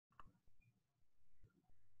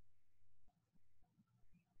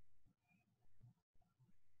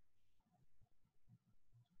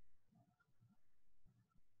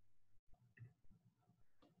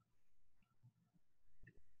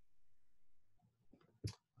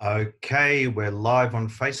Okay, we're live on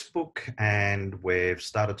Facebook and we've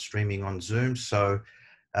started streaming on Zoom. So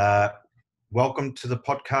welcome to the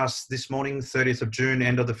podcast this morning, 30th of June,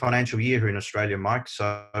 end of the financial year here in Australia, Mike.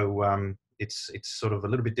 So it's sort of a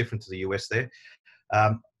little bit different to the US there.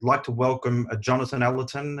 I'd like to welcome Jonothan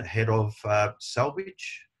Ellerton, head of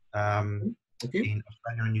Salvage in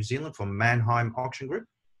Australia and New Zealand for Manheim Auction Group.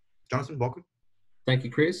 Jonathan, welcome. Thank you,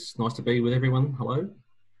 Chris. Nice to be with everyone. Hello.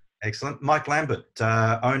 Excellent. Mike Lambert,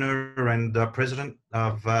 owner and president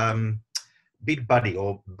of BuddyAI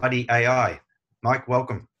or BuddyAI. Mike,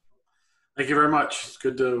 welcome. Thank you very much. It's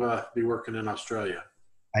good to be working in Australia.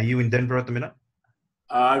 Are you in Denver at the minute?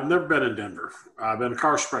 I've never been in Denver. I've been in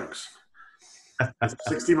Car Springs. It's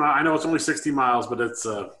 60 miles. I know it's only 60 miles, but it's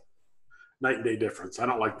a night and day difference. I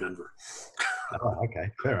don't like Denver. Oh,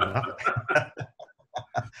 okay. Fair enough.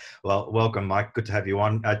 Well, welcome, Mike. Good to have you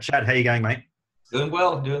on. Chad, how you going, mate? Doing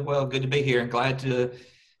well. Good to be here, and glad to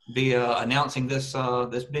be announcing this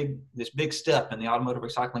big step in the automotive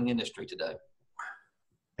recycling industry today.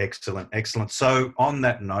 Excellent. So, on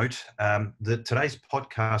that note, today's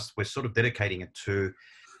podcast we're sort of dedicating it to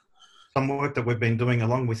some work that we've been doing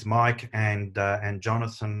along with Mike and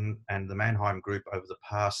Jonathan and the Manheim Group over the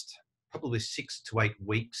past probably 6 to 8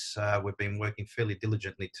 weeks. We've been working fairly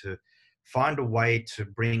diligently to find a way to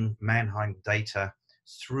bring Manheim data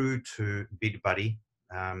through to BidBuddy,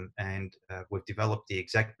 and we've developed the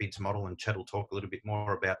exactbids model, and Chad will talk a little bit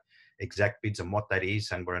more about exactbids and what that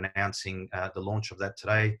is, and we're announcing the launch of that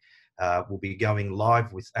today. We'll be going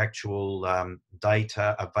live with actual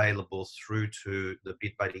data available through to the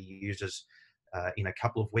BidBuddy users in a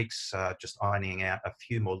couple of weeks, just ironing out a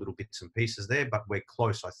few more little bits and pieces there, but we're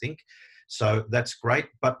close, I think. So that's great,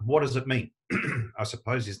 but what does it mean? I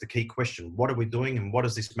suppose is the key question. What are we doing, and what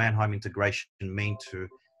does this Manheim integration mean to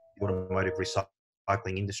the automotive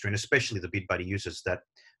recycling industry, and especially the BidBuddy users that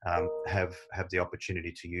have the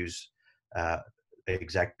opportunity to use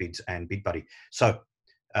exactbids and BidBuddy? So,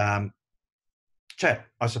 Chad,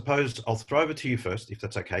 I suppose I'll throw over to you first, if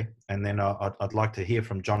that's okay, and then I'd like to hear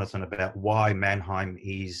from Jonathan about why Manheim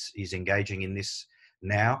is engaging in this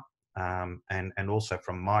now. And also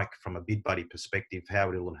from Mike, from a BidBuddy perspective,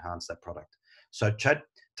 how it will enhance that product. So, Chad,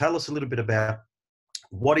 tell us a little bit about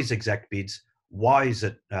what is exactbids, why is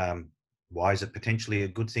it potentially a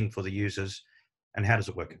good thing for the users, and how does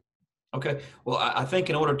it work? Okay. Well, I think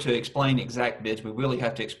in order to explain exactbids, we really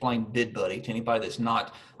have to explain BidBuddy to anybody that's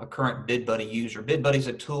not a current BidBuddy user. BidBuddy is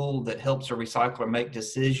a tool that helps a recycler make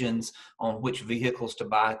decisions on which vehicles to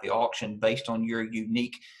buy at the auction based on your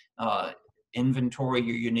unique inventory,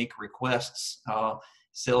 your unique requests,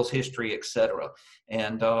 sales history, etc.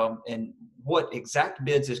 And what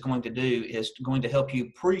exactbids is going to do is going to help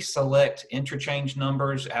you pre-select interchange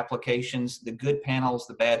numbers, applications, the good panels,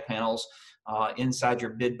 the bad panels inside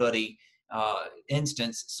your BidBuddy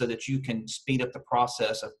instance, so that you can speed up the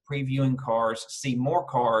process of previewing cars, see more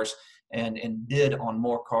cars, and bid on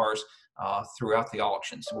more cars throughout the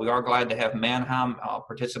auctions. We are glad to have Manheim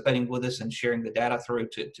participating with us and sharing the data through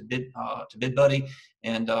to BidBuddy,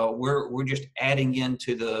 and we're just adding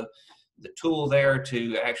into the tool there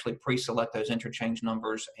to actually pre-select those interchange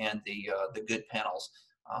numbers and the good panels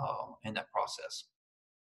in that process.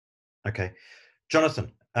 Okay,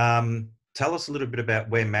 Jonathan, tell us a little bit about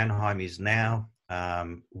where Manheim is now,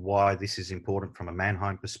 why this is important from a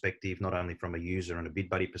Manheim perspective, not only from a user and a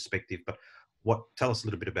BidBuddy perspective, but tell us a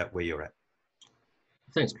little bit about where you're at.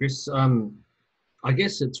 Thanks, Chris. I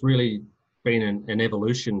guess it's really been an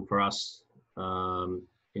evolution for us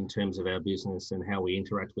in terms of our business and how we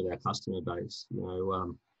interact with our customer base. You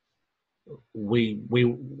know,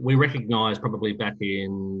 we recognised probably back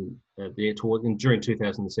in during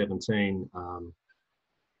 2017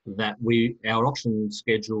 that our auction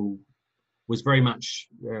schedule was very much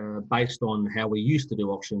based on how we used to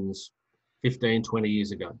do auctions 15, 20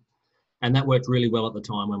 years ago. And that worked really well at the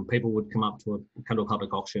time, when people would come to a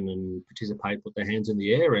public auction and participate, put their hands in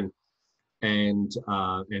the air and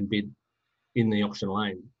bid in the auction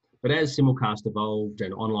lane. But as simulcast evolved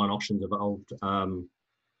and online auctions evolved,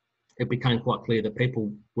 it became quite clear that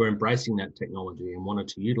people were embracing that technology and wanted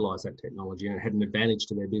to utilise that technology, and it had an advantage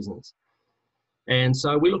to their business. And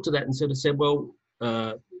so we looked at that and sort of said, well,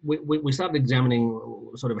 we started examining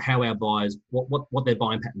sort of how our buyers, what their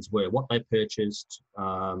buying patterns were, what they purchased,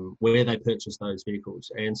 where they purchased those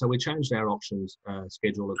vehicles. And so we changed our auctions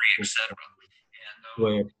schedule to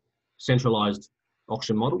a centralised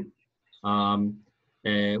auction model,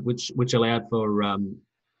 which allowed for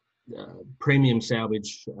premium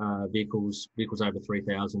salvage vehicles over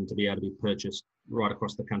 3,000 to be able to be purchased right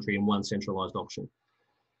across the country in one centralised auction.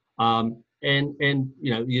 And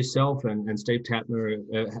you know, yourself and Steve Tapner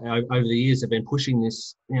over the years have been pushing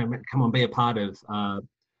this. You know, come on, be a part of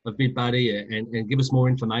BidBuddy and give us more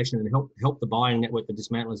information and help the buying network, the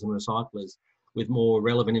dismantlers and recyclers, with more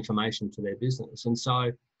relevant information to their business. And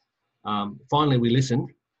so finally, we listened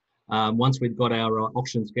once we'd got our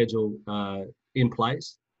auction schedule in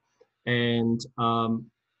place, and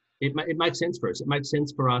it makes sense for us. It makes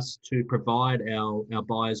sense for us to provide our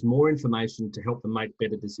buyers more information to help them make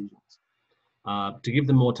better decisions. To give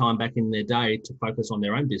them more time back in their day to focus on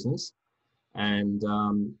their own business. And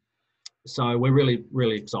so we're really,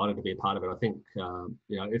 really excited to be a part of it. I think,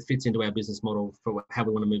 you know, it fits into our business model for how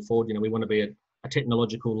we want to move forward. You know, we want to be a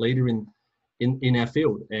technological leader in our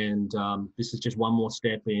field. And this is just one more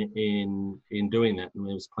step in doing that. And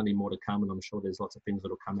there's plenty more to come. And I'm sure there's lots of things that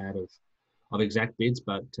will come out of exactbids,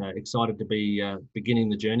 but excited to be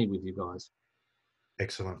beginning the journey with you guys.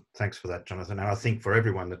 Excellent. Thanks for that, Jonathan. And I think for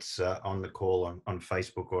everyone that's on the call on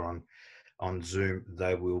Facebook or on Zoom,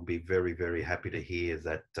 they will be very, very happy to hear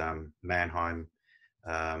that Manheim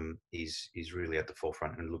is really at the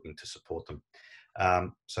forefront and looking to support them.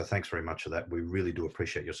 So thanks very much for that. We really do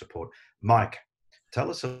appreciate your support. Mike, tell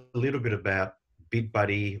us a little bit about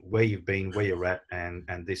BidBuddy, where you've been, where you're at,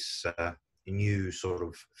 and this new sort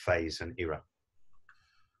of phase and era.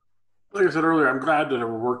 Like I said earlier, I'm glad that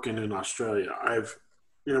we're working in Australia.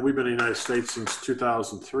 We've been in the United States since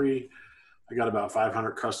 2003. I got about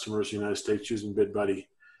 500 customers in the United States using BidBuddy.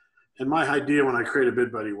 And my idea when I created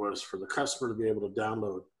BidBuddy was for the customer to be able to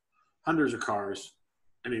download hundreds of cars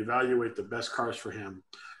and evaluate the best cars for him,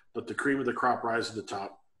 let the cream of the crop rise to the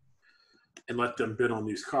top, and let them bid on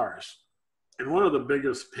these cars. And one of the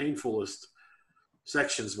biggest, painfulest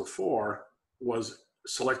sections before was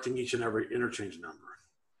selecting each and every interchange number.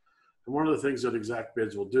 And one of the things that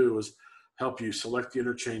exactbids will do is help you select the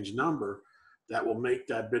interchange number that will make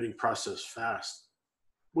that bidding process fast.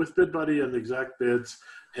 With BidBuddy and exactbids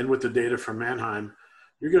and with the data from Manheim,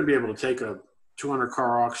 you're going to be able to take a 200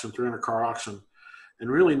 car auction, 300 car auction, and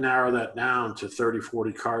really narrow that down to 30,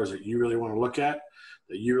 40 cars that you really want to look at,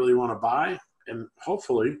 that you really want to buy. And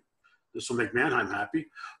hopefully, this will make Manheim happy,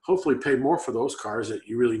 hopefully pay more for those cars that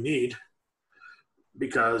you really need,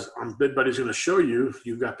 because BidBuddy's going to show you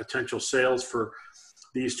you've got potential sales for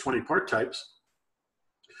these 20 part types.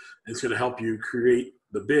 It's going to help you create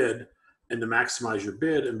the bid and to maximize your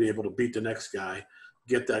bid and be able to beat the next guy,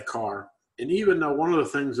 get that car. And even though one of the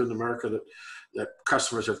things in America that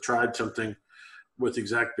customers have tried something with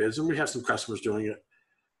exactbids, and we have some customers doing it,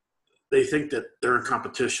 they think that they're in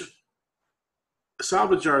competition. The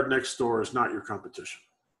salvage yard next door is not your competition.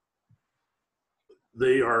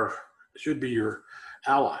 They should be your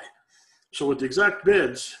ally. So with the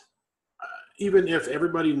exactbids, even if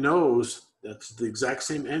everybody knows that's the exact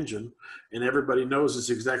same engine and everybody knows it's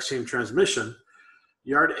the exact same transmission,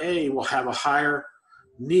 yard A will have a higher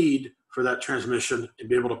need for that transmission and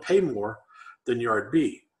be able to pay more than yard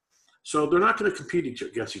B. So they're not going to compete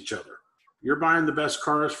against each other. You're buying the best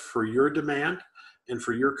cars for your demand and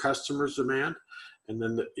for your customers' demand, and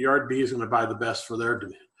then the yard B is going to buy the best for their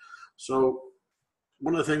demand. So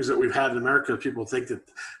one of the things that we've had in America, people think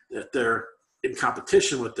that they're in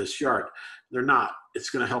competition with this yard. They're not. It's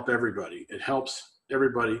going to help everybody. It helps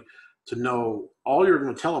everybody to know. All you're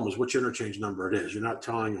going to tell them is which interchange number it is. You're not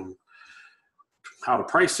telling them how to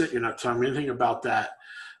price it. You're not telling them anything about that,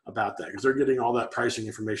 because they're getting all that pricing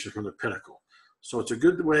information from the Pinnacle. So it's a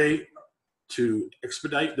good way to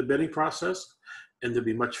expedite the bidding process and to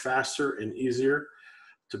be much faster and easier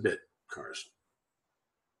to bid cars.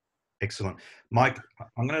 Excellent. Mike,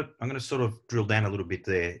 I'm gonna sort of drill down a little bit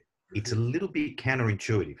there. It's a little bit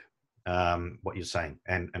counterintuitive, what you're saying,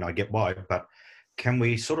 and I get why, but can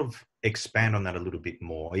we sort of expand on that a little bit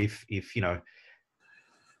more? If you know,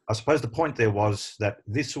 I suppose the point there was that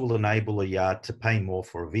this will enable a yard to pay more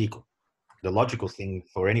for a vehicle. The logical thing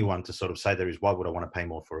for anyone to sort of say there is, why would I want to pay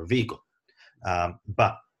more for a vehicle?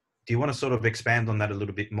 But do you want to sort of expand on that a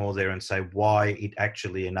little bit more there and say why it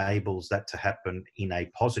actually enables that to happen in a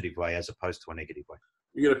positive way as opposed to a negative way?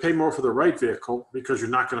 You're going to pay more for the right vehicle because you're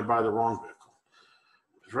not going to buy the wrong vehicle.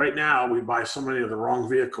 Right now, we buy so many of the wrong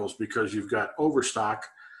vehicles because you've got overstock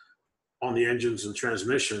on the engines and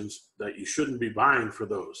transmissions that you shouldn't be buying for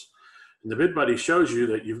those. And the BidBuddy shows you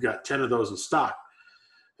that you've got 10 of those in stock.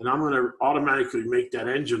 And I'm going to automatically make that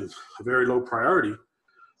engine a very low priority.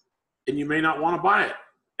 And you may not want to buy it.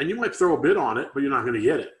 And you might throw a bid on it, but you're not going to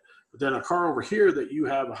get it. But then a car over here that you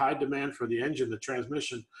have a high demand for the engine, the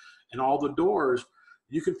transmission, and all the doors,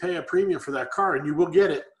 you can pay a premium for that car and you will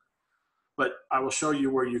get it. But I will show you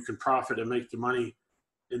where you can profit and make the money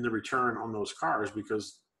in the return on those cars,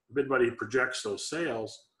 because BidBuddy projects those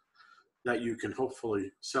sales that you can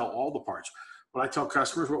hopefully sell all the parts. But I tell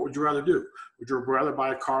customers, what would you rather do? Would you rather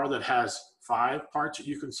buy a car that has 5 parts that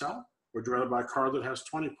you can sell? Or would you rather buy a car that has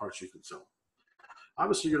 20 parts you can sell?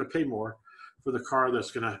 Obviously, you're going to pay more for the car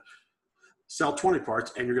that's going to sell 20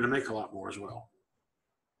 parts, and you're going to make a lot more as well.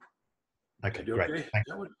 Okay, great. Okay?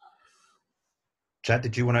 Chad,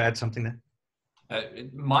 did you want to add something there?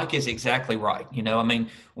 Mike is exactly right. You know, I mean,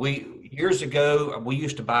 years ago, we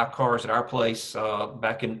used to buy cars at our place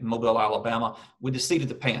back in Mobile, Alabama, with the seat of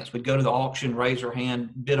the pants. We'd go to the auction, raise our hand,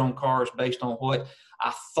 bid on cars based on what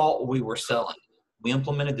I thought we were selling. We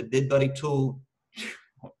implemented the Bid Buddy tool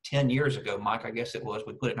 10 years ago, Mike, I guess it was.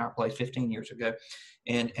 We put it in our place 15 years ago,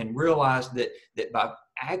 and realized that by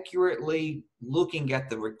accurately looking at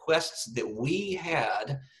the requests that we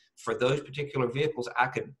had for those particular vehicles, I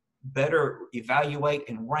could better evaluate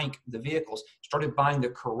and rank the vehicles, started buying the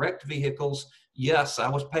correct vehicles. Yes, I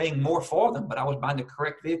was paying more for them, but I was buying the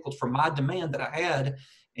correct vehicles for my demand that I had.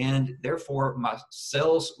 And therefore my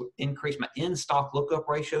sales increased, my in-stock lookup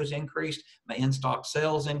ratios increased, my in-stock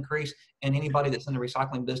sales increased. And anybody that's in the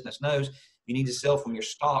recycling business knows you need to sell from your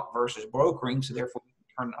stock versus brokering. So therefore you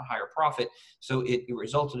can turn a higher profit. So it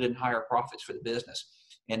resulted in higher profits for the business.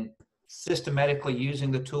 And systematically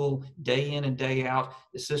using the tool day in and day out,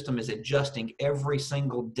 the system is adjusting every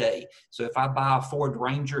single day. So if I buy a Ford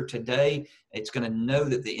Ranger today, it's going to know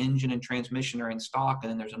that the engine and transmission are in stock,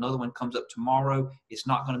 and then there's another one comes up tomorrow. It's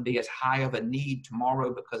not going to be as high of a need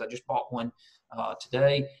tomorrow because I just bought one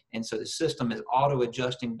today. And so the system is auto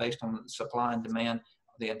adjusting based on the supply and demand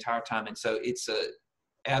the entire time. And so it's a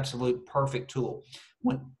absolute perfect tool.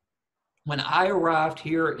 When I arrived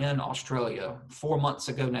here in Australia 4 months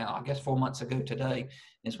ago now, I guess 4 months ago today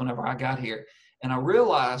is whenever I got here, and I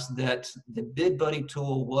realized that the Bid Buddy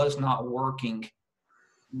tool was not working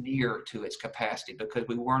near to its capacity because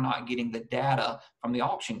we were not getting the data from the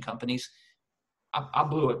auction companies. I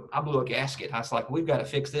blew a gasket. I was like, we've got to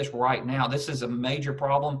fix this right now. This is a major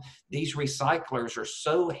problem. These recyclers are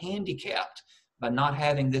so handicapped by not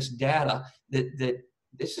having this data that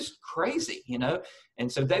this is crazy, you know?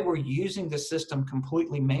 And so they were using the system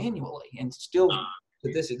completely manually, and still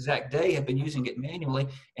to this exact day have been using it manually.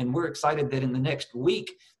 And we're excited that in the next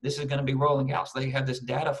week, this is going to be rolling out. So they have this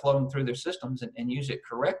data flowing through their systems and use it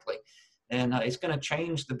correctly. And it's going to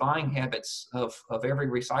change the buying habits of every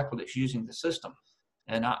recycler that's using the system.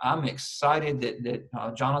 And I'm excited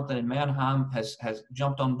that Jonathan in Manheim has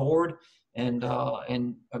jumped on board and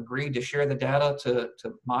agreed to share the data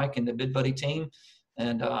to Mike and the Bid Buddy team.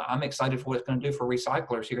 And I'm excited for what it's going to do for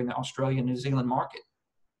recyclers here in the Australia, New Zealand market.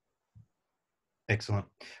 Excellent.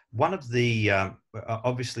 One of the,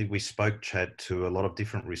 obviously we spoke, Chad, to a lot of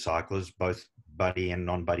different recyclers, both Buddy and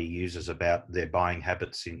non-Buddy users, about their buying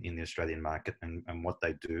habits in the Australian market and what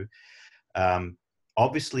they do.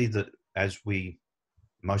 Obviously, as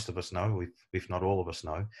most of us know, if not all of us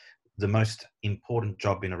know, the most important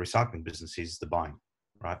job in a recycling business is the buying,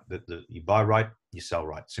 right? You buy right, you sell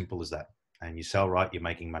right. Simple as that. And you sell right, you're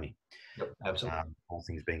making money. Yep, absolutely. All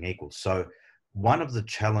things being equal. So one of the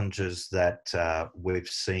challenges that we've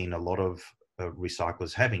seen a lot of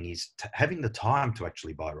recyclers having is having the time to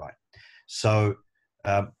actually buy right. So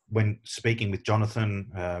when speaking with Jonathan,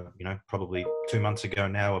 probably 2 months ago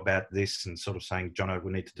now about this and sort of saying, Jono,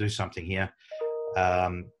 we need to do something here.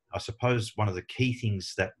 I suppose one of the key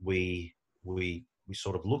things that we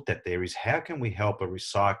sort of looked at there is how can we help a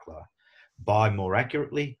recycler buy more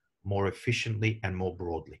accurately, more efficiently, and more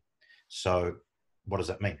broadly. So what does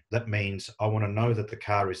that mean? That means I want to know that the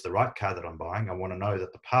car is the right car that I'm buying. I want to know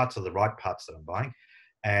that the parts are the right parts that I'm buying.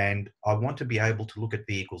 And I want to be able to look at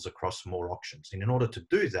vehicles across more auctions. And in order to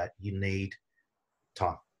do that, you need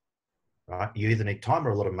time, right? You either need time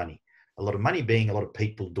or a lot of money being a lot of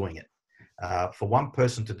people doing it. For one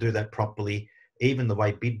person to do that properly, even the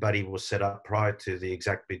way Bid Buddy was set up prior to the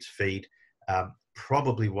exactbids feed,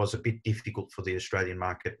 probably was a bit difficult for the Australian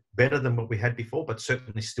market. Better than what we had before, but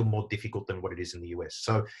certainly still more difficult than what it is in the US.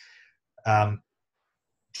 So,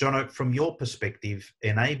 Jono, from your perspective,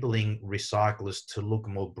 enabling recyclers to look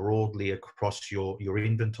more broadly across your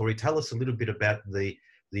inventory, tell us a little bit about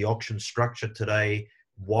the auction structure today,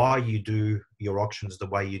 why you do your auctions the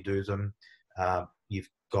way you do them. You've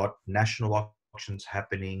got national auctions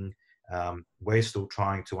happening. We're still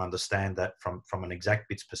trying to understand that from an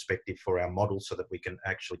exactbids perspective for our model so that we can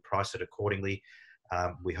actually price it accordingly.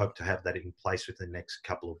 We hope to have that in place within the next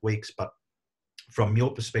couple of weeks. But from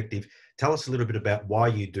your perspective, tell us a little bit about why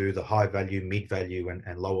you do the high value, mid value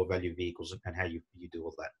and lower value vehicles and how you do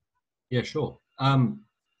all that. Yeah, sure.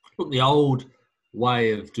 Look, the old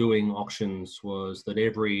way of doing auctions was that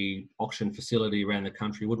every auction facility around the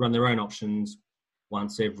country would run their own auctions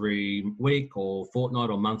once every week or fortnight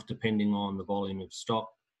or month, depending on the volume of stock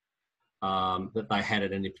that they had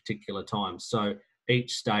at any particular time. So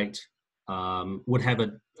each state would have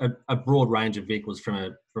a broad range of vehicles from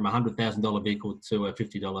a $100,000 vehicle to a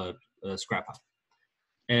 $50 scrapper.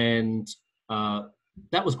 And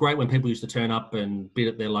that was great when people used to turn up and bid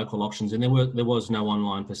at their local auctions, and there was no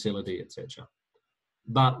online facility, etc.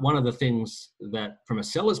 But one of the things that, from a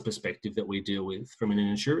seller's perspective, that we deal with, from an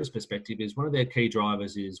insurer's perspective, is one of their key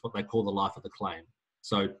drivers is what they call the life of the claim.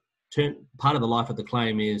 So part of the life of the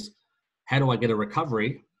claim is, how do I get a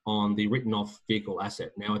recovery on the written off vehicle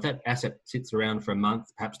asset? Now, if that asset sits around for a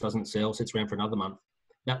month, perhaps doesn't sell, sits around for another month,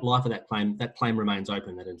 that life of that claim remains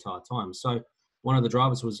open that entire time. So one of the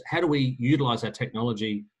drivers was, how do we utilize our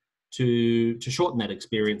technology to shorten that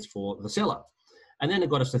experience for the seller? And then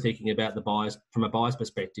it got us to thinking about the buyers from a buyer's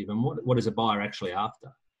perspective, and what is a buyer actually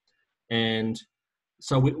after? And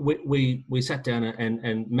so we sat down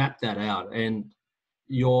and mapped that out. And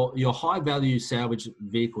your high value salvage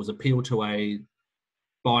vehicles appeal to a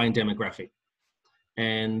buying demographic,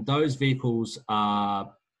 and those vehicles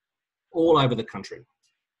are all over the country.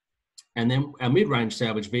 And then our mid-range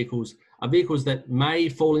salvage vehicles are vehicles that may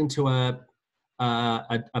fall into a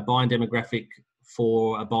buying demographic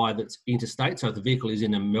for a buyer that's interstate. So if the vehicle is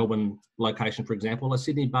in a Melbourne location, for example, a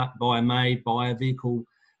Sydney buyer may buy a vehicle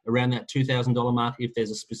around that $2,000 mark if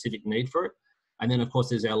there's a specific need for it. And then, of course,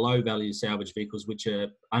 there's our low-value salvage vehicles, which are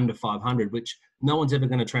under 500, which no one's ever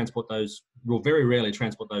going to transport those, will very rarely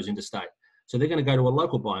transport those interstate. So they're going to go to a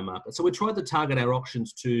local buying market. So we tried to target our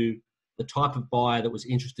auctions to the type of buyer that was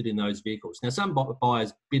interested in those vehicles. Now, some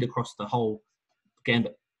buyers bid across the whole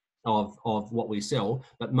gambit of what we sell,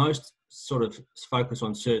 but most sort of focus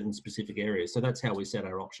on certain specific areas. So that's how we set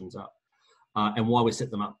our auctions up and why we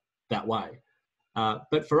set them up that way.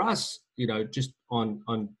 But for us, just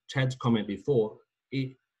on Chad's comment before,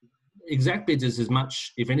 exactbids is as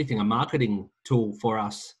much, if anything, a marketing tool for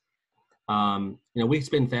us. We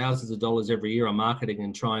spend thousands of dollars every year on marketing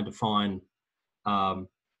and trying to find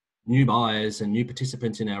new buyers and new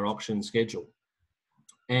participants in our auction schedule.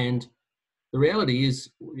 And the reality is,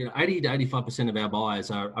 80 to 85% of our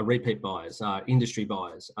buyers are repeat buyers, are industry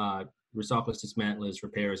buyers, recyclers, dismantlers,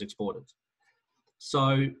 repairers, exporters.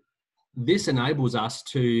 So this enables us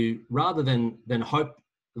to, rather than hope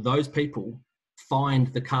those people find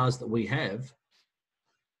the cars that we have,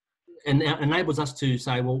 and enables us to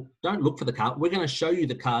say, well, don't look for the car. We're going to show you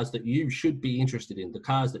the cars that you should be interested in, the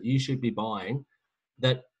cars that you should be buying,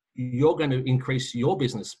 that you're going to increase your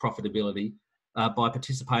business profitability by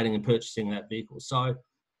participating and purchasing that vehicle. So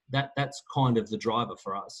that's kind of the driver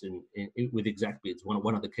for us with exactbids,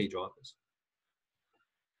 one of the key drivers.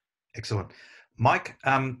 Excellent. Mike,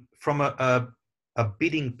 from a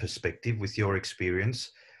bidding perspective, with your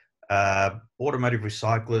experience, automotive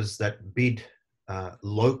recyclers that bid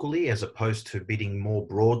locally as opposed to bidding more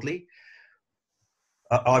broadly,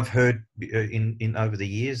 I've heard in over the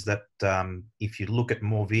years that if you look at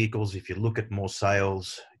more vehicles, if you look at more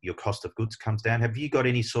sales, your cost of goods comes down. Have you got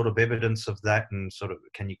any sort of evidence of that? And sort of,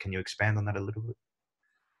 can you expand on that a little bit?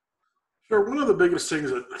 Sure. One of the biggest things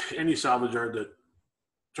that any salvage yard that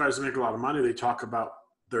tries to make a lot of money, they talk about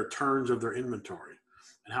their turns of their inventory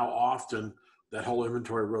and how often that whole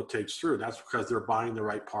inventory rotates through. That's because they're buying the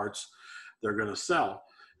right parts they're going to sell.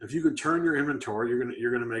 If you can turn your inventory,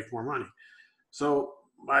 you're going to make more money. So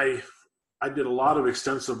I did a lot of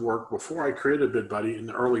extensive work before I created BidBuddy in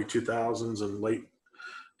the early 2000s and late,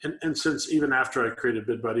 and since even after I created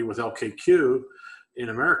BidBuddy with LKQ in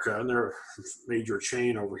America, and they're a major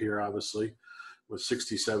chain over here, obviously, with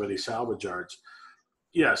 60, 70 salvage yards.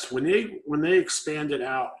 Yes, when they expanded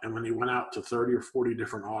out and when they went out to 30 or 40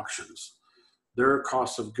 different auctions, their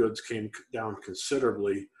cost of goods came down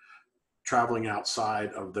considerably traveling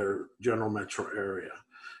outside of their general metro area.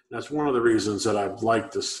 That's one of the reasons that I've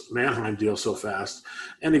liked this Manheim deal so fast,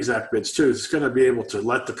 and exactbids too. It's going to be able to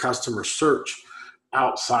let the customer search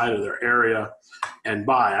outside of their area and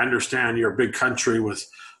buy. I understand you're a big country with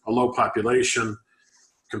a low population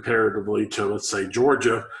comparatively to, let's say,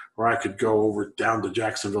 Georgia, where I could go over down to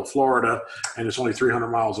Jacksonville, Florida, and it's only 300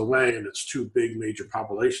 miles away, and it's two big major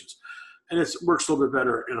populations. And it works a little bit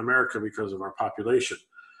better in America because of our population.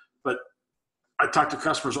 But I talk to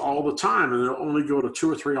customers all the time, and they'll only go to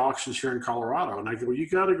 2 or 3 auctions here in Colorado. And I go, well, you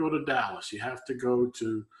got to go to Dallas. I have to go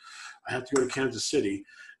to Kansas City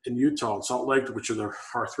and Utah and Salt Lake, which are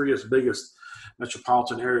our 3 biggest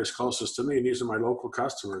metropolitan areas closest to me. And these are my local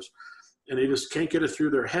customers. And they just can't get it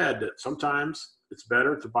through their head that sometimes it's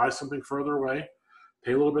better to buy something further away,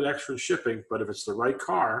 pay a little bit extra in shipping. But if it's the right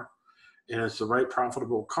car and it's the right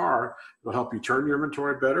profitable car, it'll help you turn your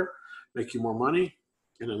inventory better, make you more money,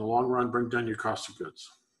 and in the long run, bring down your cost of goods.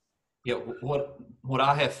 Yeah, what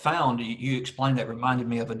I have found, you explained that reminded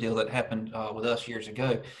me of a deal that happened with us years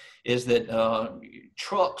ago, is that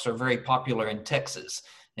trucks are very popular in Texas.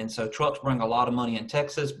 And so trucks bring a lot of money in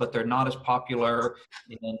Texas, but they're not as popular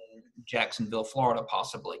in Jacksonville, Florida,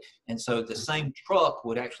 possibly. And so the same truck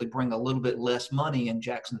would actually bring a little bit less money in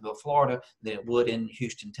Jacksonville, Florida than it would in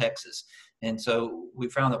Houston, Texas. And so we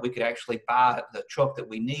found that we could actually buy the truck that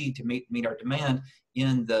we need to meet our demand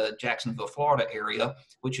in the Jacksonville, Florida area,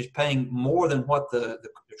 which is paying more than what the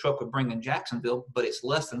truck would bring in Jacksonville, but it's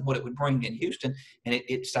less than what it would bring in Houston, and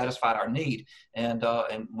it satisfied our need. And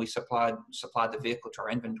we supplied the vehicle to our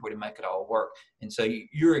inventory to make it all work. And so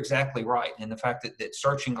you're exactly right. And the fact that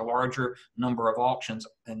searching a larger number of auctions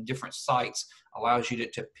and different sites allows you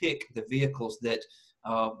to pick the vehicles that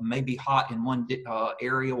may be hot in one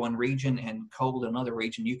area, one region, and cold in another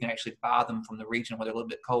region. You can actually buy them from the region where they're a little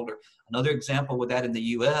bit colder. Another example with that in the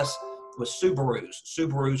U.S. was Subarus.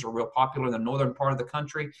 Subarus are real popular in the northern part of the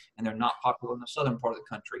country, and they're not popular in the southern part of the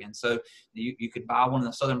country. And so you could buy one in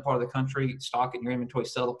the southern part of the country, stock it in your inventory,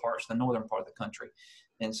 sell the parts in the northern part of the country.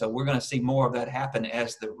 And so we're going to see more of that happen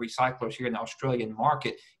as the recyclers here in the Australian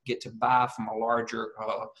market get to buy from a larger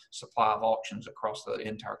supply of auctions across the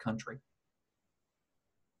entire country.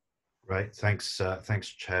 Great, thanks,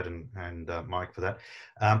 Chad and Mike for that.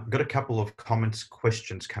 Got a couple of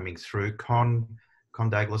questions coming through. Con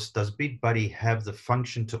Daglis, does BidBuddy have the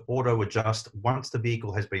function to auto adjust once the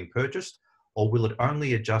vehicle has been purchased, or will it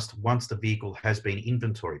only adjust once the vehicle has been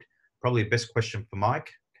inventoried? Probably the best question for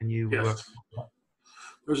Mike. Can you? Yes.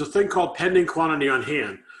 There's a thing called pending quantity on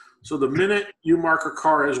hand. So the minute you mark a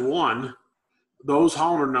car as one, those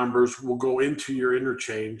owner numbers will go into your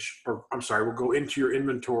will go into your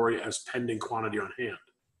inventory as pending quantity on hand.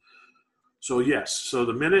 So yes, so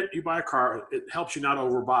the minute you buy a car, it helps you not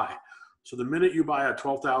overbuy. So the minute you buy a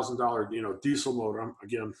 $12,000, diesel motor,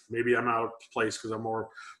 again, maybe I'm out of place because I'm more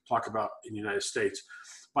talk about in the United States,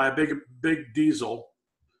 buy a big diesel,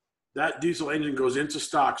 that diesel engine goes into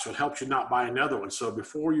stock, so it helps you not buy another one. So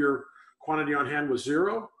before your quantity on hand was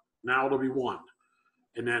 0, now it'll be 1.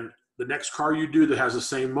 And then the next car you do that has the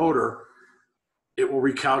same motor, it will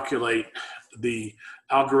recalculate, the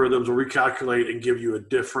algorithms will recalculate and give you a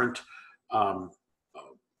different,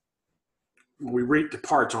 we rate the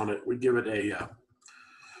parts on it. We give it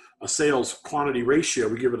a sales quantity ratio.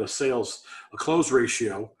 We give it a close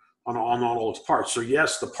ratio on all those parts. So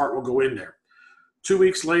yes, the part will go in there. 2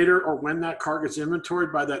 weeks later, or when that car gets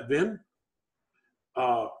inventoried by that VIN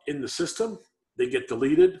in the system, they get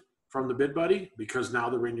deleted from the BidBuddy because now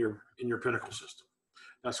they're in your Pinnacle system.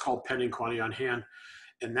 That's called pending quantity on hand,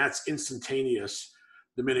 and that's instantaneous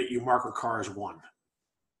the minute you mark a car as 1.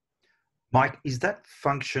 Mike, is that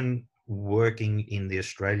function working in the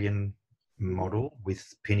Australian model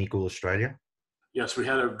with Pinnacle Australia? Yes, we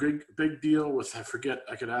had a big deal with,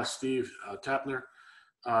 I could ask Steve Tapner,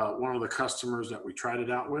 one of the customers that we tried it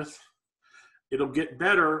out with. It'll get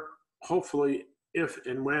better, hopefully, if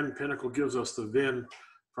and when Pinnacle gives us the VIN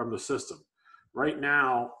from the system. Right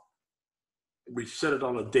now, we set it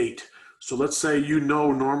on a date. So let's say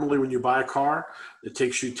normally when you buy a car, it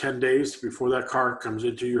takes you 10 days before that car comes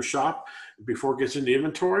into your shop, before it gets into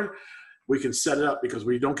inventory. We can set it up because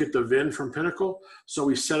we don't get the VIN from Pinnacle, so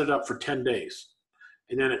we set it up for 10 days.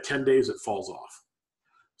 And then at 10 days, it falls off.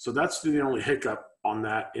 So that's the only hiccup on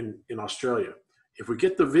that in Australia. If we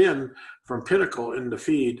get the VIN from Pinnacle in the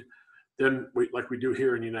feed, then like we do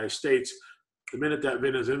here in the United States, the minute that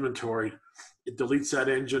VIN is inventoried, it deletes that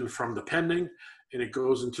engine from the pending and it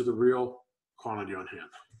goes into the real quantity on hand.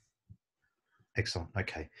 Excellent.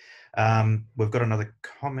 Okay. We've got another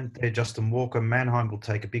comment there. Justin Walker, Manheim will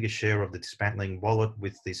take a bigger share of the dismantling wallet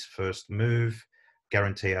with this first move.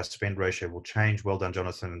 Guarantee our spend ratio will change. Well done,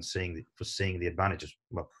 Jonathan, and for seeing the advantages.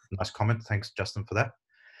 Well, nice comment. Thanks, Justin, for that.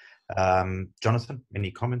 Jonathan,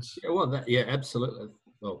 any comments? Yeah, well, absolutely.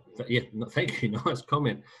 Well, yeah, thank you. Nice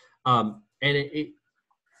comment. And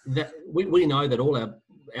we know that all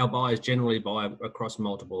our buyers generally buy across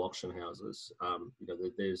multiple auction houses.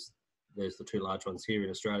 There's the 2 large ones here in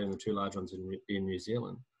Australia and the 2 large ones in New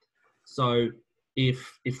Zealand. So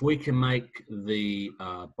if we can make the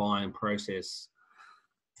buying process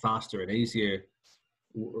faster and easier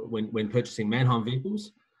when purchasing Manheim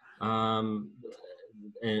vehicles, and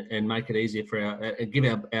make it easier for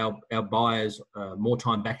give our buyers more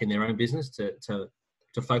time back in their own business to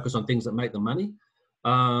focus on things that make them money,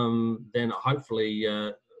 then hopefully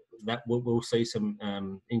that we'll see some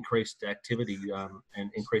increased activity and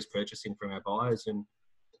increased purchasing from our buyers, and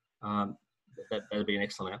that'll be an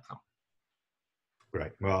excellent outcome.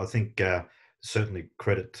 Great. Well, I think certainly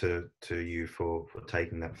credit to you for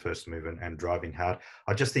taking that first move and driving hard.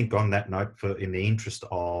 I just think on that note, in the interest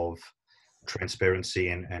of transparency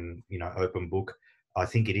and open book, I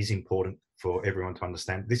think it is important for everyone to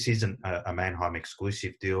understand this isn't a Manheim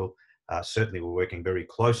exclusive deal. Certainly, we're working very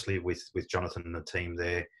closely with Jonathan and the team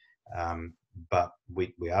there, but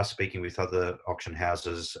we are speaking with other auction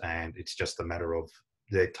houses, and it's just a matter of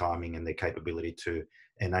their timing and their capability to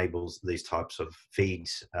enable these types of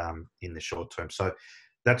feeds in the short term. So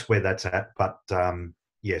that's where that's at. But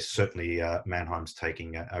yes, certainly Manheim's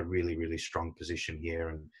taking a really, really strong position here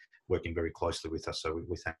and working very closely with us. So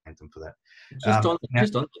we thank them for that. Just on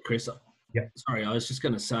that, Chris. Yeah. Sorry, I was just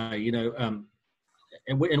going to say,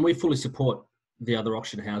 and we fully support the other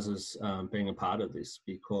auction houses being a part of this,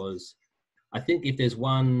 because I think if there's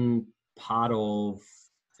one part of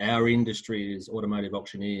our industry as automotive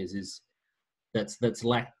auctioneers is that's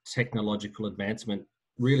lacked technological advancement.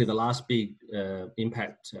 Really, the last big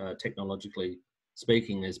impact technologically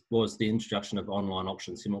speaking was the introduction of online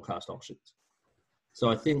auctions, simulcast auctions. So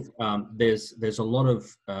I think there's a lot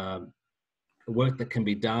of work that can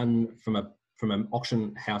be done from an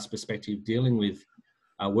auction house perspective, dealing with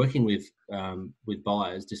working with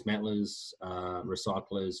buyers, dismantlers,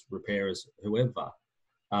 recyclers, repairers, whoever,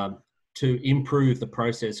 to improve the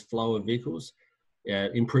process flow of vehicles,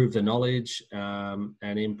 improve the knowledge,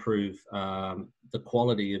 and improve the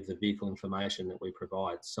quality of the vehicle information that we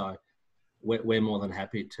provide. So we're more than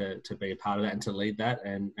happy to be a part of that and to lead that,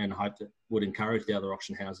 and hope that would encourage the other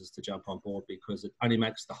auction houses to jump on board, because it only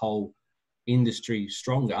makes the whole industry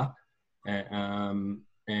stronger and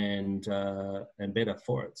better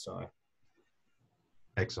for it. So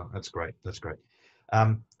excellent. That's great. That's great.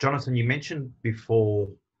 Jonathan, you mentioned before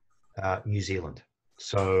New Zealand.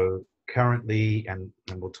 So currently, and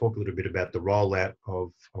we'll talk a little bit about the rollout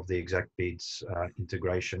of the exactbids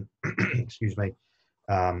integration, excuse me,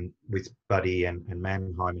 with Buddy and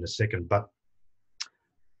Manheim in a second. But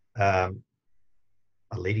a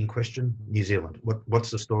leading question, New Zealand.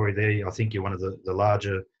 What's the story there? I think you're one of the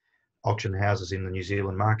larger auction houses in the New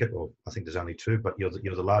Zealand market, or I think there's only two, but you're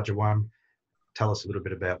the larger one. Tell us a little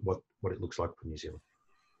bit about what it looks like for New Zealand.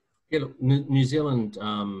 Yeah, look, New Zealand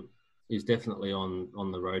is definitely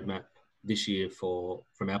on the roadmap this year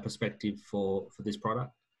from our perspective for this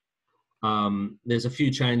product. There's a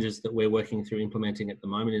few changes that we're working through implementing at the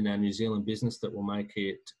moment in our New Zealand business that will make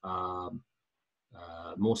it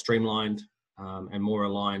more streamlined and more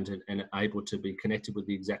aligned and able to be connected with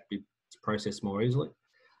the exactbids process more easily.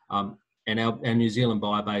 And our New Zealand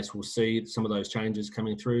buyer base will see some of those changes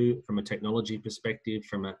coming through from a technology perspective,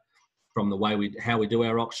 from the way how we do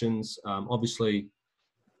our auctions. Obviously,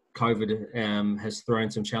 COVID has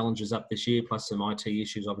thrown some challenges up this year, plus some IT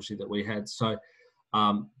issues, obviously, that we had. So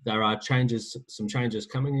there are some changes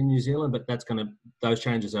coming in New Zealand, but those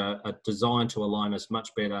changes are designed to align us much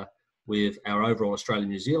better with our overall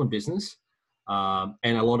Australian-New Zealand business.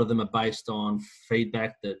 And a lot of them are based on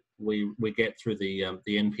feedback that we get through the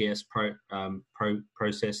NPS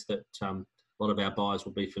process that a lot of our buyers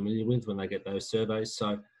will be familiar with when they get those surveys.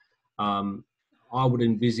 So I would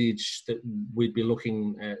envisage that we'd be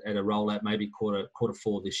looking at a rollout maybe quarter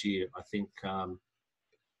four this year. I think from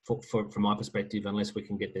my perspective, unless we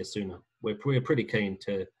can get there sooner, we're pretty keen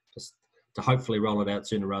to hopefully roll it out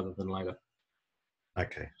sooner rather than later.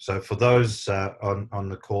 Okay, so for those on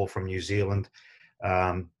the call from New Zealand,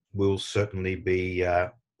 we'll certainly be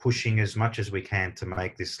pushing as much as we can to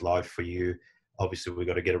make this live for you. Obviously, we've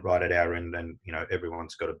got to get it right at our end, and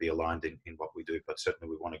everyone's got to be aligned in what we do. But certainly,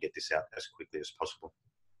 we want to get this out as quickly as possible.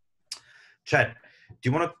 Chad, do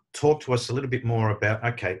you want to talk to us a little bit more about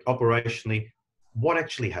operationally what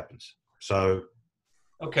actually happens? So,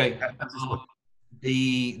 okay.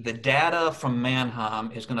 The data from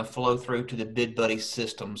Manheim is going to flow through to the BidBuddy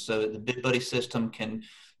system, so that the BidBuddy system can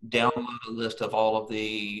download a list of all of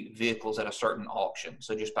the vehicles at a certain auction.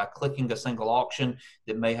 So just by clicking a single auction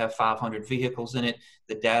that may have 500 vehicles in it,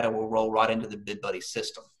 the data will roll right into the BidBuddy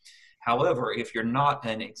system. However, if you're not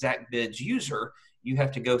an exactbids user, you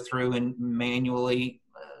have to go through and manually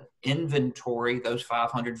inventory those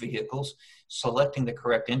 500 vehicles, selecting the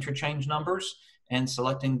correct interchange numbers and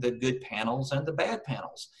selecting the good panels and the bad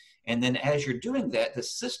panels. And then as you're doing that, the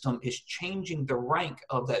system is changing the rank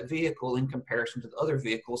of that vehicle in comparison to the other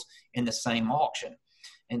vehicles in the same auction.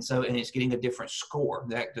 And it's getting a different score.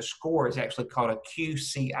 The score is actually called a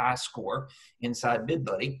QCI score inside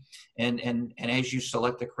BidBuddy. And as you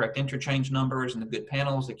select the correct interchange numbers and the good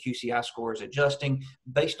panels, the QCI score is adjusting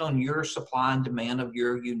based on your supply and demand of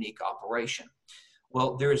your unique operation.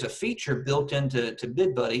 Well, there is a feature built into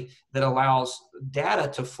BidBuddy that allows data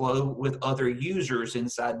to flow with other users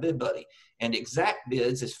inside BidBuddy. And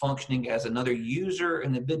exactbids is functioning as another user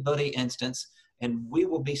in the BidBuddy instance, and we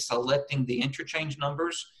will be selecting the interchange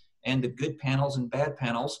numbers and the good panels and bad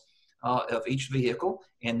panels of each vehicle,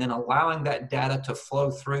 and then allowing that data to flow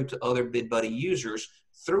through to other BidBuddy users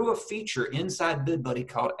through a feature inside BidBuddy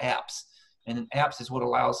called apps. And apps is what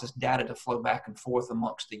allows this data to flow back and forth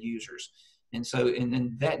amongst the users. And so, and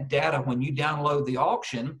then that data, when you download the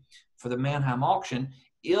auction for the Manheim auction,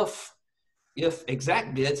 if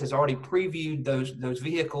exactbids has already previewed those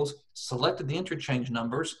vehicles, selected the interchange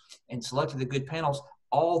numbers, and selected the good panels,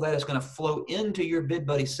 all that is going to flow into your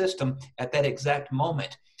BidBuddy system at that exact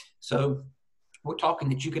moment. So we're talking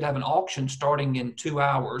that you could have an auction starting in 2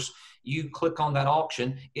 hours. You click on that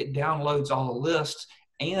auction, it downloads all the lists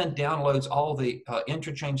and downloads all the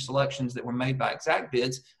interchange selections that were made by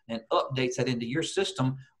exactbids and updates that into your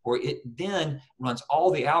system, where it then runs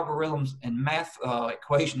all the algorithms and math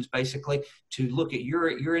equations basically to look at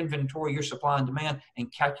your inventory, your supply and demand,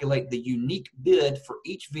 and calculate the unique bid for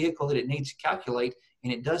each vehicle that it needs to calculate.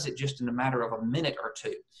 And it does it just in a matter of a minute or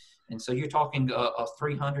two. And so you're talking a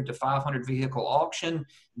 300 to 500 vehicle auction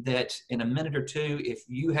that in a minute or two, if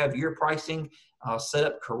you have your pricing set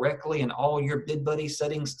up correctly and all your BidBuddy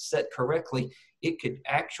settings set correctly, it could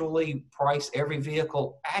actually price every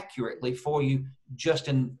vehicle accurately for you just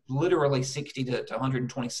in literally 60 to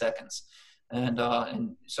 120 seconds.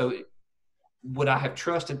 And so would I have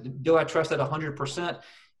trusted, do I trust that 100%?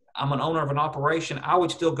 I'm an owner of an operation. I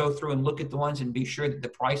would still go through and look at the ones and be sure that the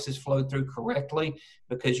prices flowed through correctly,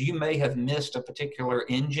 because you may have missed a particular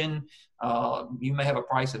engine. You may have a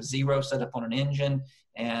price of 0 set up on an engine,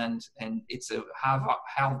 and it's a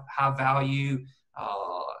high value,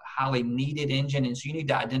 highly needed engine. And so you need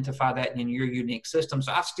to identify that in your unique system.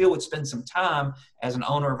 So I still would spend some time as an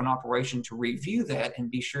owner of an operation to review that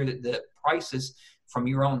and be sure that the prices from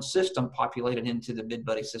your own system populated into the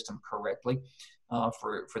BidBuddy system correctly.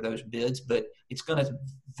 For those bids, but it's going to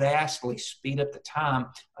vastly speed up the time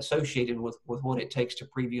associated with what it takes to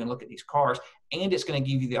preview and look at these cars. And it's going to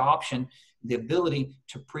give you the option, the ability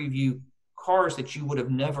to preview cars that you would have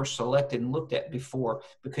never selected and looked at before,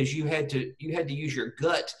 because you had to use your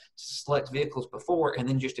gut to select vehicles before and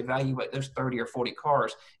then just evaluate those 30 or 40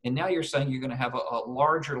 cars. And now you're saying you're going to have a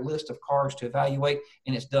larger list of cars to evaluate,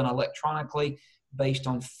 and it's done electronically, based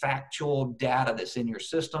on factual data that's in your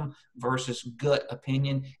system versus gut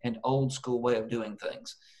opinion and old school way of doing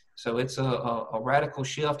things. So it's a radical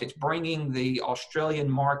shift. It's bringing the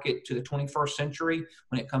Australian market to the 21st century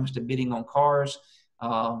when it comes to bidding on cars,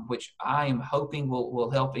 which I am hoping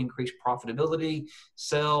will help increase profitability,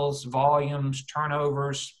 sales, volumes,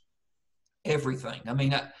 turnovers, everything. I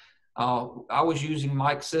mean, I was using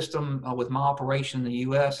Mike's system with my operation in the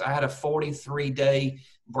U.S. I had a 43-day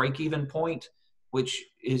break-even point, which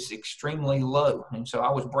is extremely low. And so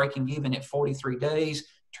I was breaking even at 43 days,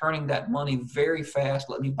 turning that money very fast,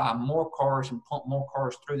 let me buy more cars and pump more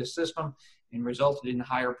cars through the system, and resulted in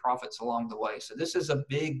higher profits along the way. So this is a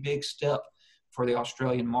big, big step for the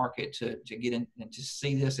Australian market to get in and to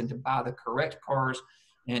see this and to buy the correct cars.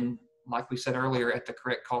 And like we said earlier, at the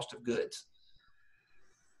correct cost of goods.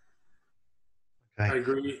 Okay. I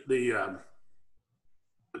agree.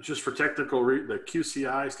 Just for technical, the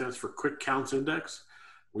QCI stands for Quick Counts Index.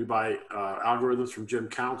 We buy algorithms from Jim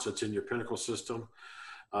Counts. It's in your Pinnacle system.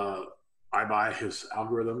 I buy his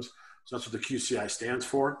algorithms. So that's what the QCI stands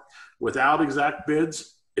for. Without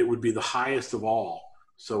exactbids, it would be the highest of all.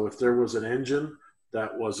 So if there was an engine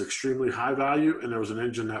that was extremely high value and there was an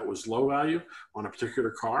engine that was low value on a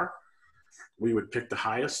particular car, we would pick the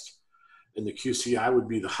highest, and the QCI would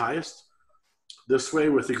be the highest. This way,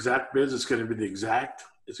 with exactbids, it's going to be the exact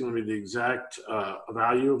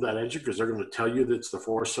value of that engine, because they're going to tell you that it's the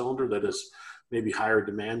 4-cylinder that is maybe higher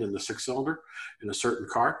demand than the 6-cylinder in a certain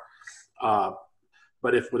car.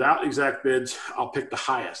 But if without exactbids, I'll pick the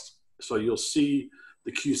highest. So you'll see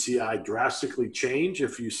the QCI drastically change.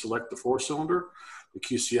 If you select the 4-cylinder, the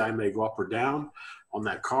QCI may go up or down on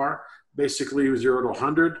that car. Basically, 0 to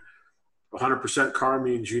 100, 100% car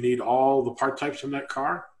means you need all the part types in that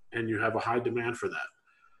car, and you have a high demand for that.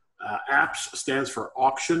 APPS stands for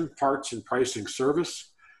Auction, Parts, and Pricing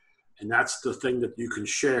Service, and that's the thing that you can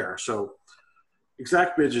share. So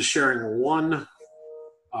exactbids is sharing one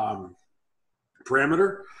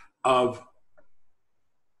parameter of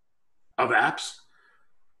apps.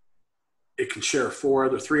 It can share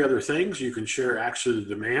 3 other things. You can share actually the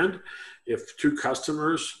demand. If 2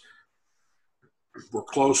 customers were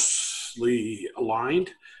closely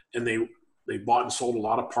aligned and they bought and sold a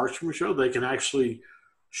lot of parts from each other, they can actually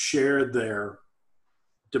share their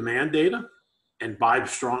demand data and buy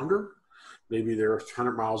stronger. Maybe they're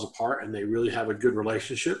 100 miles apart and they really have a good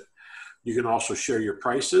relationship. You can also share your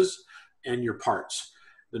prices and your parts,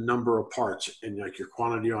 the number of parts and like your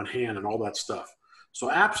quantity on hand and all that stuff. So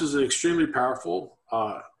apps is extremely powerful.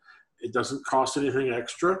 It doesn't cost anything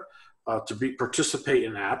extra to participate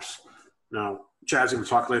in apps. Now, Chad's going to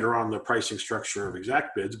talk later on the pricing structure of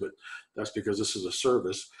exactbids, but that's because this is a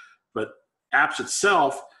service. But apps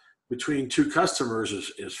itself, between two customers,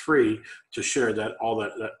 is free to share that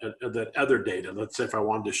that other data. Let's say if I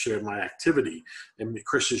wanted to share my activity, and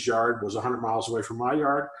Chris's yard was 100 miles away from my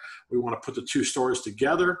yard, we want to put the two stores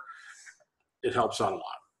together. It helps out a lot.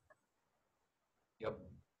 Yep.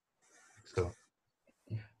 So,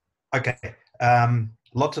 okay.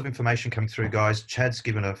 Lots of information coming through, guys. Chad's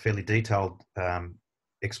given a fairly detailed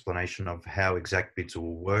explanation of how exactbids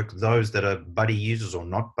will work. Those that are Buddy users or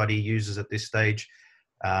not Buddy users at this stage,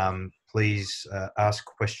 please ask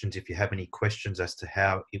questions if you have any questions as to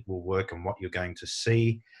how it will work and what you're going to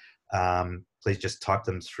see. Please just type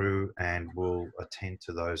them through and we'll attend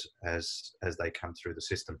to those as they come through the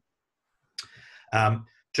system.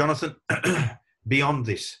 Jonathan, beyond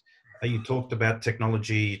this, you talked about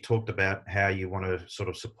technology, you talked about how you want to sort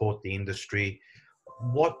of support the industry.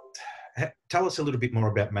 Tell us a little bit more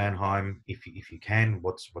about Manheim, if you can,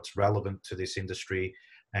 what's relevant to this industry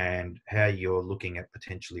and how you're looking at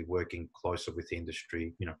potentially working closer with the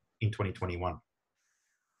industry, in 2021.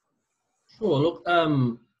 Sure. Look,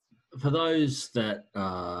 for those that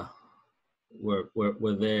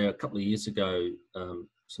were there a couple of years ago,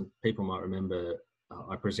 some people might remember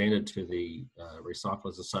I presented to the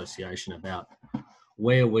Recyclers Association about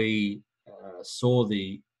where we saw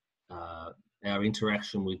our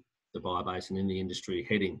interaction with the buyer base and in the industry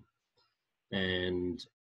heading. And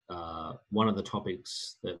one of the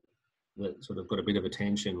topics that sort of got a bit of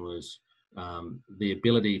attention was the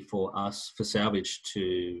ability for us, for Salvage,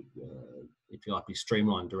 to, if you like, be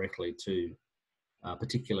streamlined directly to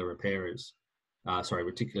particular repairers,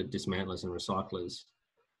 particular dismantlers and recyclers.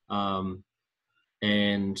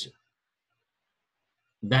 And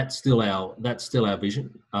that's still our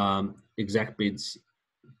vision. exactbids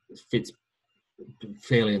fits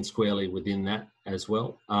fairly and squarely within that as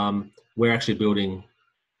well. We're actually building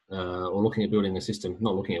or looking at building a system,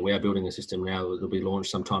 we are building a system now that will be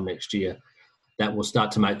launched sometime next year that will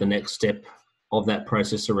start to make the next step of that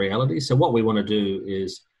process a reality. So what we want to do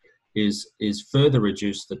is further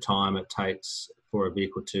reduce the time it takes for a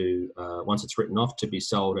vehicle to, once it's written off, to be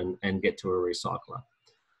sold and get to a recycler.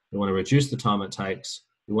 We want to reduce the time it takes.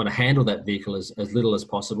 We want to handle that vehicle as little as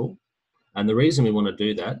possible. And the reason we want to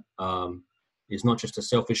do that is not just a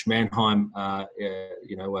selfish Manheim,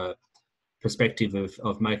 perspective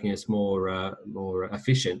of making us more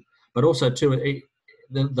efficient, but also too,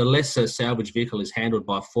 the lesser salvage vehicle is handled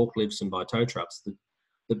by forklifts and by tow trucks,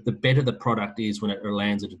 the better the product is when it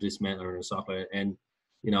lands at a dismantler and recycler. And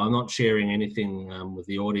I'm not sharing anything with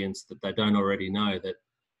the audience that they don't already know, that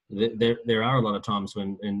there are a lot of times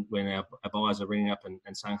when our buyers are ringing up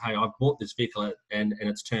and saying, hey, I've bought this vehicle and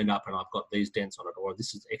it's turned up and I've got these dents on it, or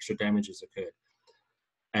this is extra damage has occurred.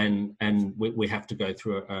 And we have to go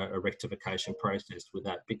through a rectification process with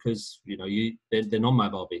that because, they're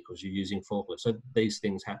non-mobile vehicles, you're using forklifts. So these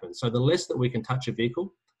things happen. So the less that we can touch a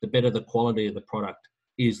vehicle, the better the quality of the product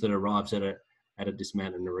is that arrives at a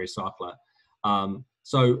dismantler and a recycler.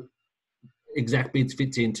 So exactbids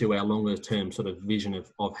fits into our longer term sort of vision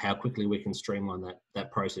of how quickly we can streamline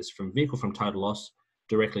that process from total loss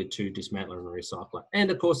directly to dismantler and a recycler. And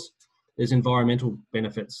of course, there's environmental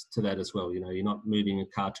benefits to that as well. You're not moving a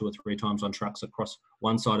car 2 or 3 times on trucks across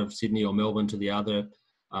one side of Sydney or Melbourne to the other,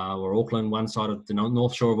 or Auckland, one side of the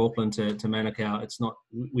north shore of Auckland to Manukau. It's not,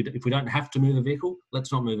 if we don't have to move a vehicle,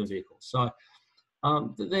 let's not move a vehicle. So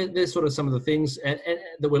there's sort of some of the things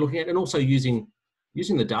that we're looking at, and also using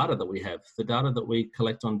the data that we have, the data that we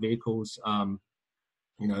collect on vehicles.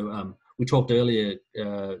 We talked earlier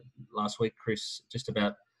last week, Chris, just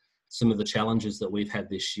about some of the challenges that we've had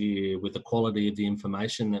this year with the quality of the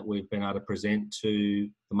information that we've been able to present to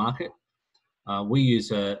the market. We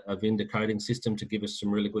use a vendor coding system to give us some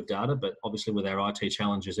really good data, but obviously with our IT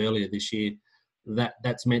challenges earlier this year,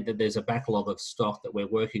 that's meant that there's a backlog of stock that we're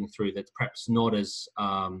working through that's perhaps not as,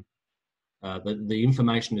 the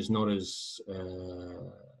information is not as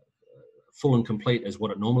full and complete as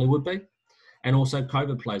what it normally would be. And also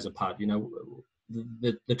COVID plays a part.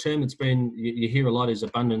 The term that's been, you hear a lot is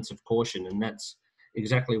abundance of caution, and that's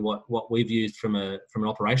exactly what we've used from an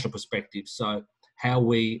operational perspective. So how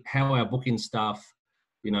our booking staff,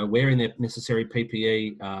 wearing their necessary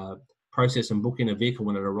PPE, process and book in a vehicle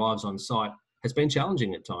when it arrives on site, has been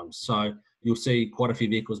challenging at times. So you'll see quite a few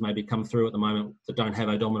vehicles maybe come through at the moment that don't have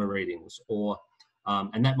odometer readings, or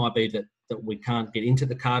and that might be that we can't get into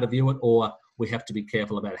the car to view it, or we have to be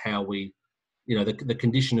careful about how we, the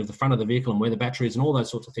condition of the front of the vehicle and where the battery is and all those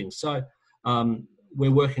sorts of things. So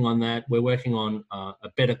we're working on that. We're working on a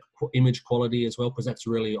better image quality as well, because that's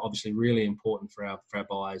obviously really important for our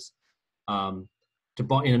buyers. To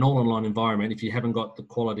buy in an all-online environment, if you haven't got the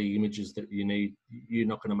quality images that you need, you're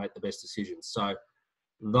not going to make the best decisions. So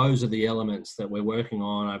those are the elements that we're working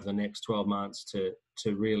on over the next 12 months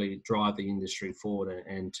to really drive the industry forward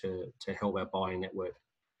and to help our buying network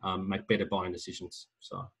make better buying decisions.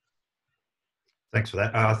 So, thanks for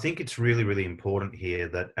that. I think it's really, really important here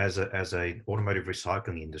that as a automotive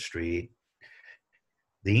recycling industry,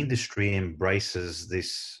 the industry embraces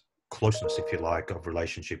this closeness, if you like, of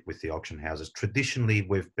relationship with the auction houses. Traditionally,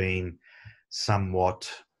 we've been somewhat,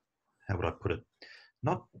 how would I put it?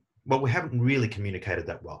 We haven't really communicated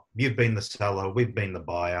that well. You've been the seller, we've been the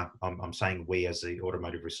buyer. I'm saying we as the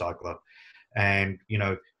automotive recycler. And,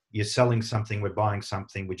 you're selling something, we're buying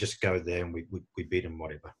something, we just go there and we bid and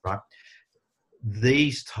whatever, right?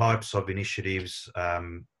 These types of initiatives,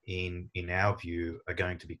 in our view, are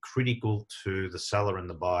going to be critical to the seller and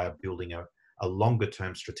the buyer building a longer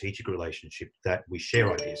term strategic relationship that we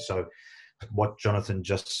share ideas. So what Jonathan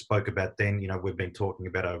just spoke about then, we've been talking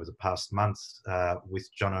about over the past month with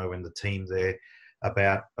Jono and the team there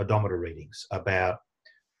about odometer readings, about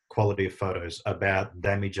quality of photos, about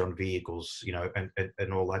damage on vehicles,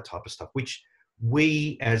 and all that type of stuff, which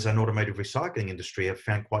we as an automotive recycling industry have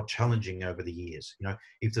found quite challenging over the years.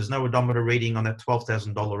 If there's no odometer reading on that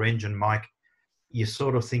 $12,000 engine, Mike, you're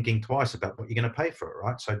sort of thinking twice about what you're going to pay for it,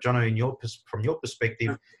 right? So, Jono, from your perspective,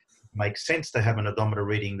 it makes sense to have an odometer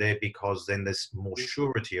reading there, because then there's more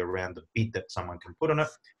surety around the bid that someone can put on it.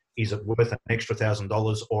 Is it worth an extra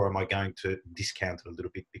 $1,000, or am I going to discount it a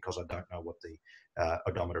little bit because I don't know what the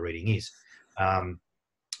odometer reading is?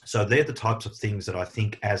 So they're the types of things that I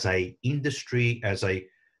think, as a industry, as an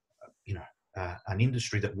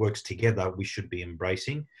industry that works together, we should be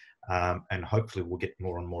embracing. And hopefully we'll get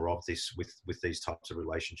more and more of this with these types of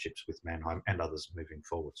relationships with Manheim and others moving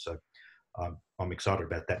forward. So I'm excited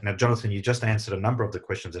about that. Now, Jonathan, you just answered a number of the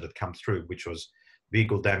questions that had come through, which was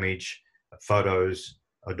vehicle damage, photos,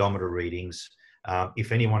 odometer readings.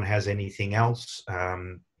 If anyone has anything else,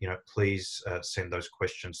 please send those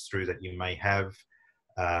questions through that you may have,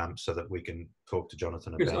 so that we can talk to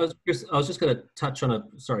Jonathan about. I was just going to touch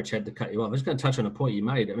on sorry, Chad, to cut you off. I was going to touch on a point you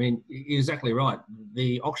made. I mean, you're exactly right.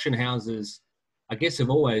 The auction houses, I guess,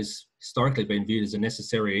 have always historically been viewed as a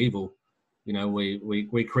necessary evil.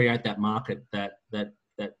 We create that market that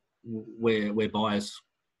where buyers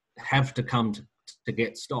have to come to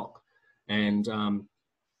get stock. And,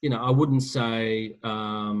 I wouldn't say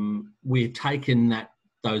we've taken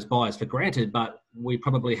those buyers for granted, but we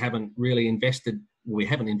probably haven't really invested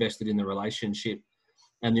in the relationship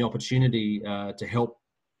and the opportunity to help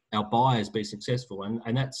our buyers be successful.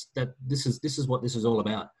 And this is what this is all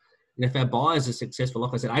about. And if our buyers are successful,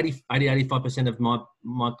 like I said, 85% of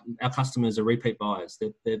our customers are repeat buyers.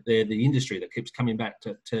 They're the industry that keeps coming back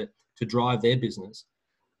to drive their business.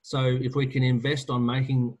 So if we can invest on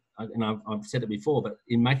making, and I've said it before, but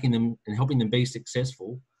in making them and helping them be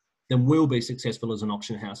successful, then we'll be successful as an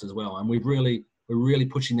auction house as well. And we're really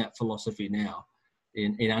pushing that philosophy now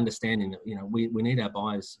in understanding that, we need our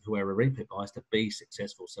buyers who are repeat buyers to be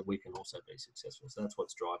successful, so we can also be successful. So that's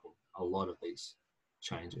what's driving a lot of these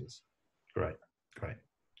changes. Great.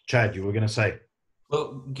 Chad, you were going to say?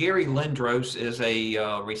 Well, Gary Lindros is a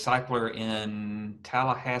recycler in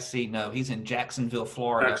Tallahassee. No, he's in Jacksonville,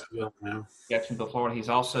 Florida. Jacksonville, Florida. He's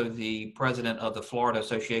also the president of the Florida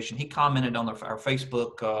Association. He commented on our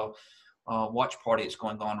Facebook watch party that's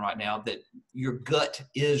going on right now that your gut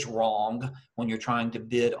is wrong when you're trying to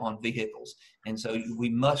bid on vehicles. And so we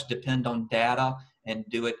must depend on data and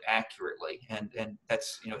do it accurately. And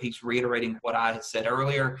that's, he's reiterating what I had said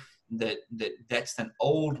earlier, that's an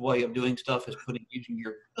old way of doing stuff, is using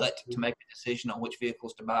your gut to make a decision on which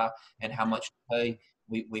vehicles to buy and how much to pay.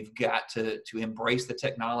 We've got to embrace the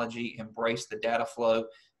technology, embrace the data flow,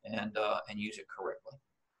 and use it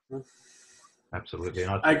correctly. Absolutely.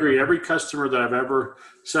 I agree. Every customer that I've ever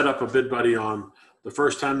set up a bid buddy on, the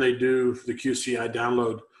first time they do the QCI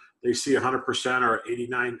download, they see 100% or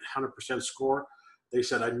 100% score. They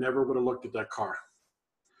said, I never would have looked at that car.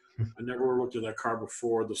 I never would have looked at that car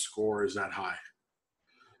before the score is that high.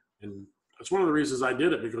 And that's one of the reasons I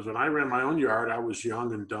did it, because when I ran my own yard, I was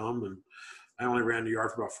young and dumb, and I only ran the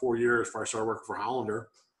yard for about 4 years before I started working for Hollander.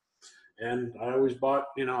 And I always bought,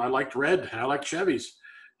 I liked red, and I liked Chevys.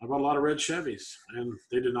 I bought a lot of red Chevys, and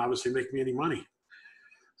they didn't obviously make me any money.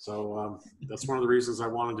 So that's one of the reasons I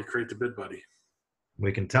wanted to create the Bid Buddy.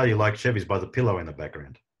 We can tell you like Chevys by the pillow in the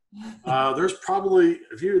background. There's probably,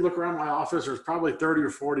 if you look around my office, there's probably 30 or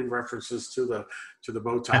 40 references to the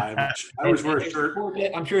bow tie. I always wear a shirt.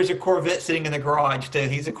 I'm sure there's a Corvette sitting in the garage too.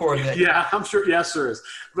 He's a Corvette. Yeah, I'm sure. Yes, there is.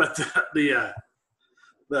 But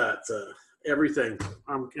everything.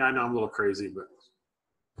 I know I'm a little crazy,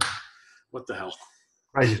 but what the hell?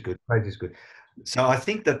 Crazy is good. Crazy is good. So I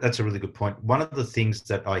think that's a really good point. One of the things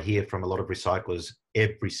that I hear from a lot of recyclers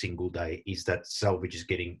every single day is that salvage is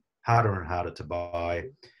getting harder and harder to buy,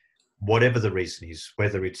 whatever the reason is,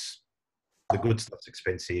 whether it's the good stuff's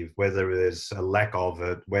expensive, whether there's a lack of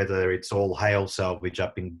it, whether it's all hail salvage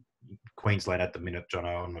up in Queensland at the minute,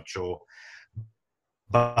 Jono, I'm not sure.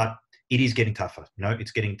 But it is getting tougher.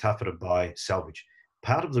 It's getting tougher to buy salvage.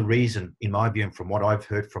 Part of the reason, in my view, and from what I've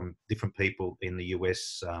heard from different people in the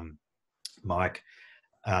US, Mike,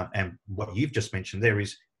 and what you've just mentioned there,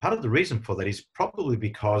 is part of the reason for that is probably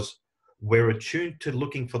because we're attuned to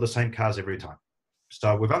looking for the same cars every time.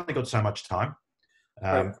 So we've only got so much time.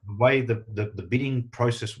 Right. The way the bidding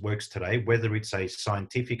process works today, whether it's a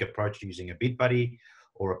scientific approach using a bid buddy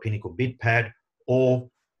or a Pinnacle bid pad or,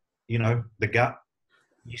 the gut,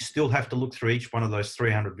 you still have to look through each one of those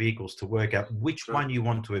 300 vehicles to work out which one you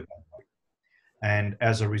want to evaluate. And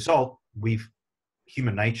as a result,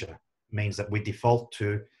 human nature means that we default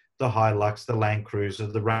to the Hilux, the Land Cruiser,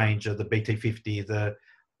 the Ranger, the BT50,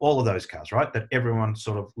 all of those cars, right? That everyone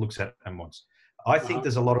sort of looks at and wants. I think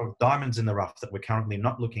there's a lot of diamonds in the rough that we're currently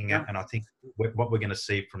not looking at. And I think what we're going to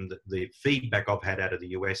see from the feedback I've had out of the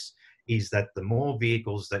US is that the more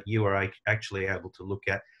vehicles that you are actually able to look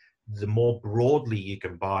at, the more broadly you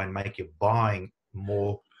can buy and make your buying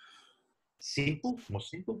more simple,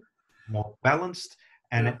 more balanced,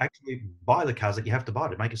 and actually buy the cars that you have to buy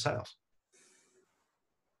to make your sales.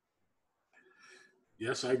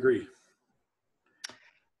 Yes, I agree.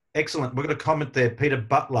 Excellent. We've got a comment there. Peter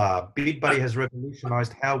Butler, Bid Buddy has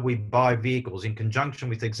revolutionized how we buy vehicles. In conjunction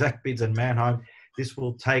with exactbids and Manheim, this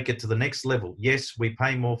will take it to the next level. Yes, we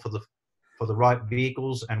pay more for the right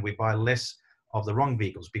vehicles and we buy less of the wrong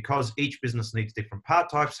vehicles. Because each business needs different part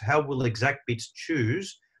types, how will exactbids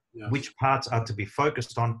choose which parts are to be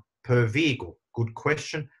focused on per vehicle? Good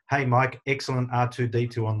question. Hey, Mike, excellent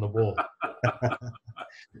R2-D2 on the wall.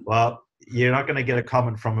 Well, you're not going to get a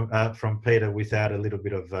comment from Peter without a little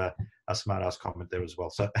bit of a smart-ass comment there as well.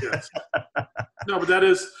 So, yes. No, but that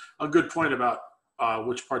is a good point about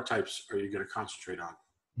which part types are you going to concentrate on?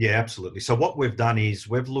 Yeah, absolutely. So what we've done is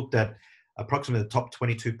we've looked at approximately the top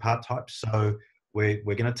 22 part types. So we're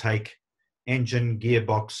going to take engine,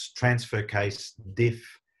 gearbox, transfer case, diff,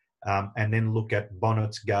 and then look at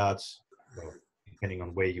bonnets, guards, well, depending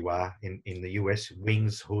on where you are in the US,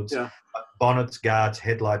 wings, hoods, bonnets, guards,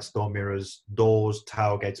 headlights, door mirrors, doors,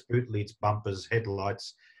 tailgates, boot lids, bumpers,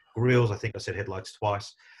 headlights, grills. I think I said headlights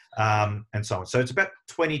twice, and so on. So it's about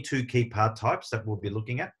 22 key part types that we'll be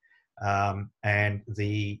looking at. And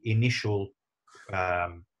the initial,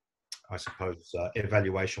 I suppose,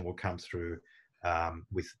 evaluation will come through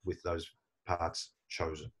with those parts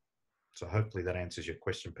chosen. So hopefully that answers your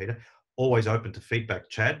question, Peter. Always open to feedback.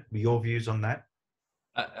 Chad, your views on that?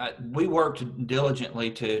 We worked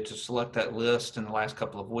diligently to select that list in the last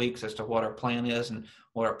couple of weeks as to what our plan is and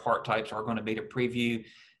what our part types are going to be to preview.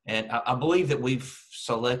 And I believe that we've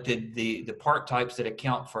selected the part types that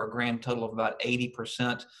account for a grand total of about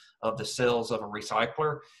 80% of the sales of a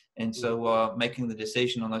recycler. And so making the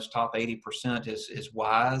decision on those top 80% is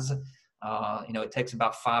wise. It takes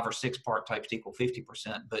about 5 or 6 part types to equal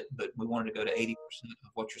 50%, but we wanted to go to 80%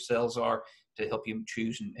 of what your sales are to help you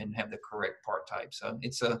choose and have the correct part type. So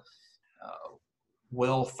it's a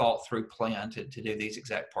well thought through plan to do these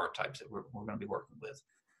exact part types that we're going to be working with.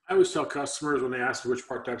 I always tell customers when they ask me which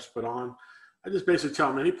part types to put on, I just basically tell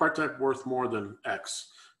them any part type worth more than X,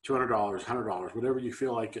 $200, $100, whatever you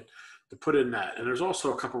feel like it, to put in that. And there's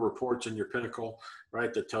also a couple reports in your Pinnacle,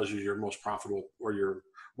 right, that tells you your most profitable or your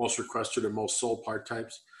most requested and most sold part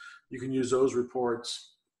types. You can use those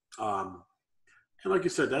reports. And like you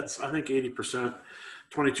said, that's, I think 80%,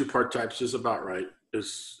 22 part types is about right,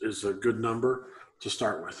 is a good number to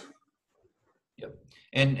start with. Yep.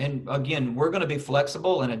 And again, we're going to be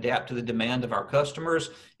flexible and adapt to the demand of our customers.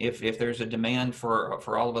 If there's a demand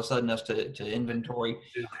for all of a sudden us to inventory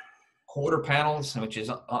quarter panels, which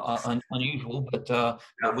is unusual, but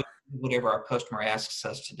we do whatever our customer asks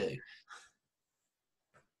us to do.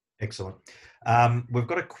 Excellent. We've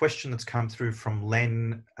got a question that's come through from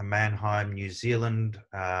Len, Manheim, New Zealand.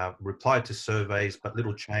 Replied to surveys, but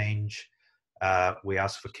little change. We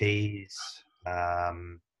asked for keys.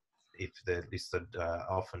 if they're listed,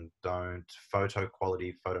 often don't. Photo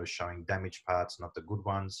quality, photos showing damaged parts, not the good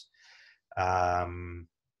ones.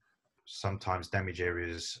 Sometimes damage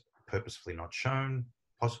areas purposefully not shown,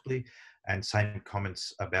 possibly. And same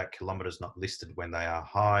comments about kilometres not listed when they are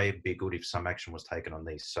high. Be good if some action was taken on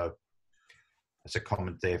these. So that's a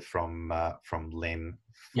comment there from Len.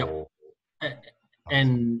 For, yep.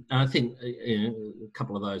 And I think a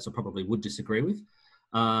couple of those I probably would disagree with,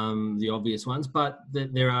 the obvious ones, but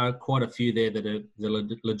there are quite a few there that are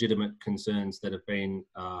the legitimate concerns that have been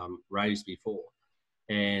raised before.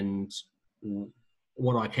 And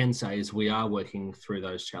what I can say is we are working through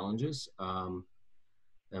those challenges.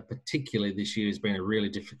 Particularly this year has been a really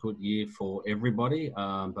difficult year for everybody,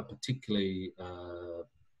 but particularly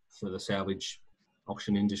for the salvage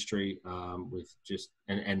auction industry, with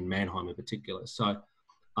and Manheim in particular. So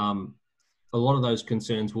a lot of those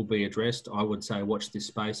concerns will be addressed. I would say watch this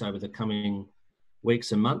space over the coming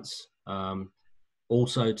weeks and months.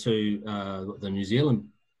 Also to the New Zealand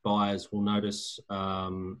buyers will notice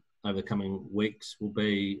over the coming weeks will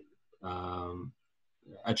be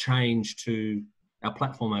a change to our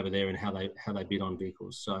platform over there and how they bid on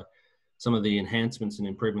vehicles. So some of the enhancements and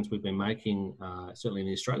improvements we've been making, certainly in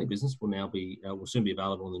the Australian business, will soon be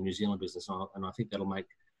available in the New Zealand business, and I think that'll make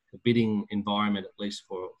the bidding environment, at least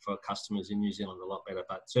for customers in New Zealand, a lot better.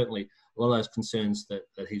 But certainly a lot of those concerns that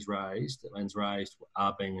Len's raised,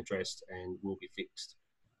 are being addressed and will be fixed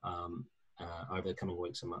over the coming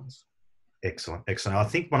weeks and months. Excellent. I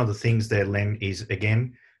think one of the things there, Len, is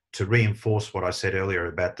again to reinforce what I said earlier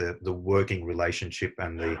about the working relationship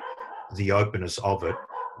and the openness of it.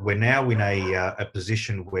 We're now in a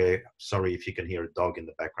position where, sorry if you can hear a dog in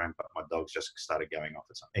the background, but my dog's just started going off.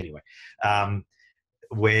 Anyway,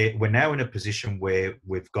 we're now in a position where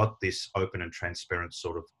we've got this open and transparent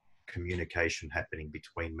sort of communication happening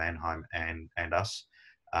between Manheim and us.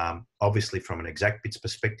 Obviously, from an exactbids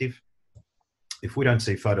perspective, if we don't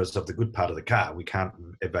see photos of the good part of the car, we can't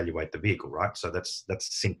evaluate the vehicle, right? So that's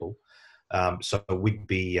simple. So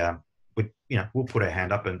we'll put our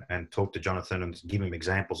hand up and talk to Jonathan and give him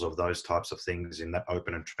examples of those types of things in that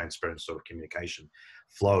open and transparent sort of communication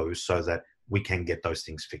flow, so that we can get those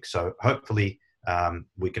things fixed. So hopefully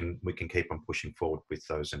we can keep on pushing forward with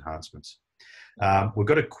those enhancements. We've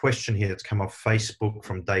got a question here that's come off Facebook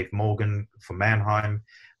from Dave Morgan for Manheim.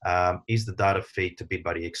 Is the data feed to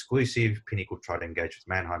BidBuddy exclusive? Pinnacle tried to engage with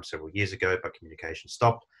Manheim several years ago, but communication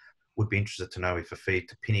stopped. Would be interested to know if a feed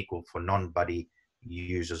to Pinnacle for non-Buddy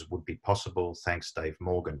users would be possible. Thanks, Dave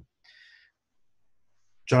Morgan.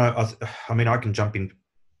 John, I can jump in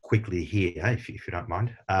quickly here if you don't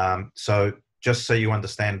mind. So just so you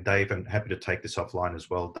understand, Dave, and happy to take this offline as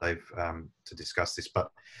well, Dave, to discuss this, but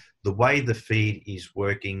the way the feed is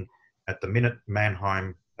working at the minute,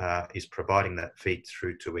 Manheim is providing that feed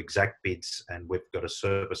through to exactbids, and we've got a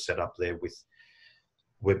server set up there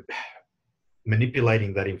we're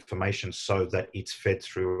manipulating that information so that it's fed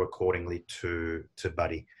through accordingly to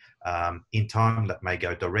Buddy. In time, that may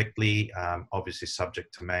go directly, obviously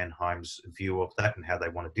subject to Manheim's view of that and how they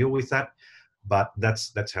want to deal with that. But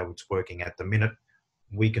that's how it's working at the minute.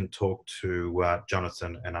 We can talk to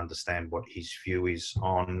Jonathan and understand what his view is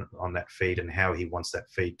on that feed and how he wants that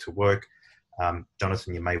feed to work.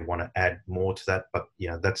 Jonathan, you may want to add more to that, but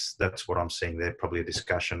that's what I'm seeing there. Probably a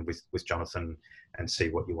discussion with Jonathan and see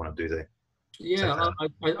what you want to do there. Yeah,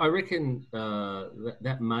 I reckon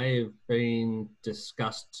that may have been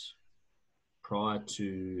discussed prior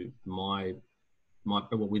to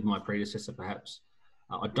with my predecessor, perhaps.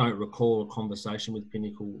 I don't recall a conversation with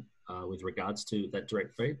Pinnacle with regards to that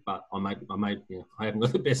direct feed, but I haven't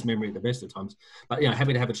got the best memory at the best of times. But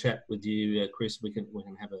happy to have a chat with you, Chris. We can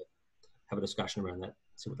have a discussion around that,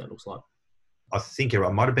 see what that looks like. I think you're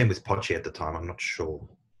right. Might have been with Pochi at the time. I'm not sure.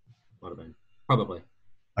 Might have been. Probably.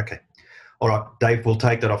 Okay. All right, Dave, we'll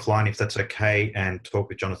take that offline if that's okay and talk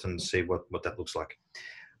with Jonathan and see what that looks like.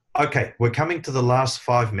 Okay, we're coming to the last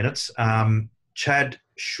 5 minutes. Chad,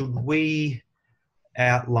 should we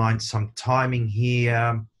outline some timing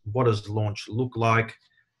here? What does launch look like?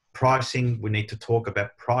 Pricing, we need to talk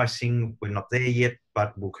about pricing. We're not there yet,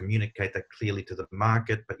 but we'll communicate that clearly to the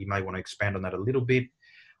market, but you may want to expand on that a little bit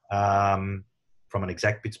from an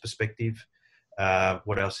exactbids perspective.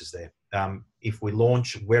 What else is there? If we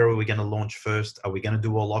launch, where are we going to launch first? Are we going to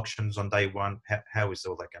do all auctions on day one? How is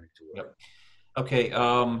all that going to work? Yep. Okay.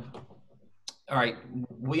 All right.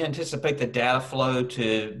 We anticipate the data flow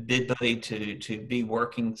to BidBuddy to be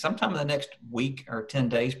working sometime in the next week or 10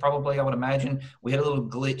 days, probably, I would imagine. We had a little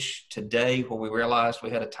glitch today where we realized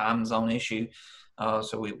we had a time zone issue.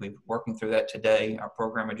 So we're working through that today. Our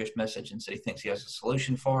programmer just messaged and said he thinks he has a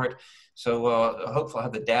solution for it. So hopefully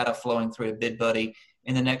I'll have the data flowing through to BidBuddy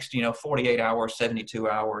in the next, 48 hours, 72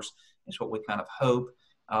 hours is what we kind of hope.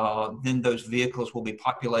 Then those vehicles will be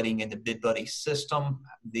populating in the BidBuddy system.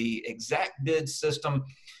 The exactbids system,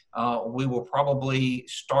 we will probably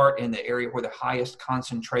start in the area where the highest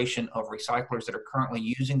concentration of recyclers that are currently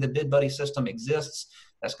using the BidBuddy system exists.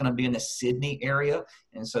 That's going to be in the Sydney area.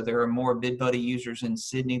 And so there are more BidBuddy users in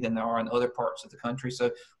Sydney than there are in other parts of the country.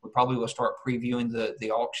 So we probably will start previewing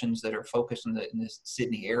the auctions that are focused in the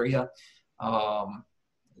Sydney area.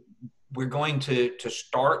 We're going to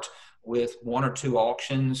start with 1 or 2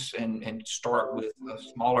 auctions and start with a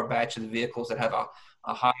smaller batch of the vehicles that have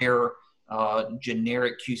a higher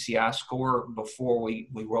generic QCI score before we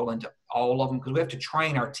roll into all of them, because we have to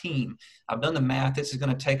train our team. I've done the math. This is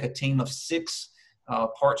going to take a team of 6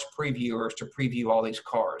 parts previewers to preview all these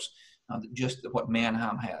cars, just what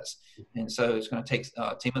Manheim has. And so it's going to take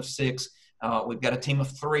a team of 6. We've got a team of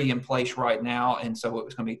 3 in place right now, and so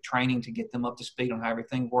it's going to be training to get them up to speed on how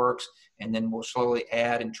everything works, and then we'll slowly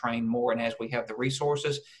add and train more. And as we have the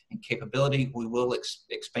resources and capability, we will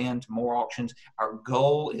expand to more auctions. Our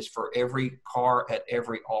goal is for every car at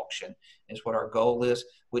every auction is what our goal is,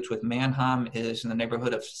 which with Manheim is in the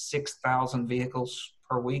neighborhood of 6,000 vehicles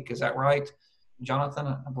per week. Is that right, Jonathan?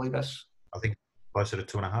 I believe that's... I think closer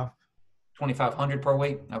to 2.5. 2,500 per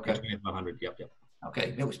week? Okay. 2,500, yep.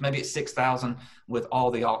 Okay, it was maybe at 6,000 with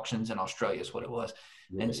all the auctions in Australia is what it was.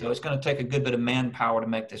 And so it's going to take a good bit of manpower to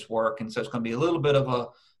make this work. And so it's going to be a little bit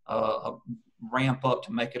of a ramp up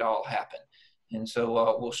to make it all happen. And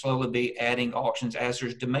so we'll slowly be adding auctions as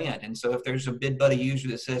there's demand. And so if there's a BidBuddy user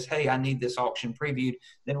that says, hey, I need this auction previewed,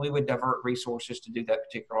 then we would divert resources to do that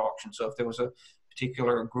particular auction. So if there was a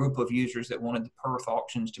particular group of users that wanted the Perth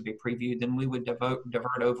auctions to be previewed, then we would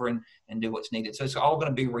divert over and do what's needed. So it's all going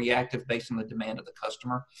to be reactive based on the demand of the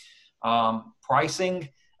customer. Pricing,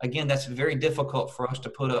 again, that's very difficult for us to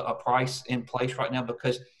put a price in place right now,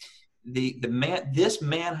 because this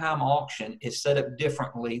Manheim auction is set up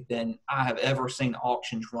differently than I have ever seen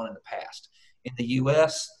auctions run in the past. In the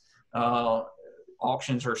U.S.,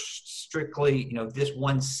 auctions are strictly, this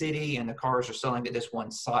one city, and the cars are selling at this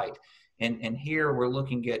one site. And here we're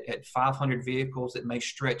looking at 500 vehicles that may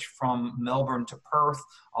stretch from Melbourne to Perth,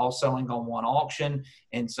 all selling on one auction.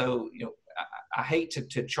 And so, I hate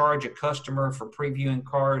to charge a customer for previewing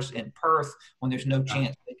cars in Perth when there's no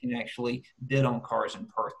chance they can actually bid on cars in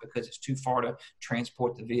Perth because it's too far to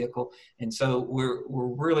transport the vehicle. And so we're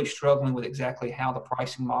really struggling with exactly how the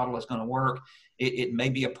pricing model is going to work. It may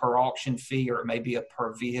be a per auction fee, or it may be a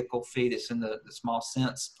per vehicle fee that's in the small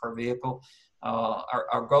cents per vehicle.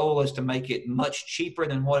 Our goal is to make it much cheaper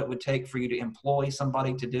than what it would take for you to employ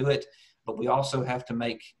somebody to do it, but we also have to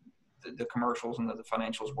make the commercials and the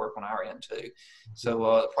financials work on our end too.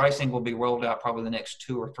 So pricing will be rolled out probably the next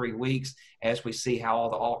 2 or 3 weeks as we see how all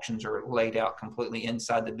the auctions are laid out completely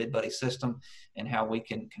inside the BidBuddy system and how we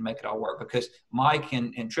can make it all work. Because Mike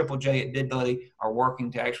and Triple J at BidBuddy are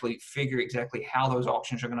working to actually figure exactly how those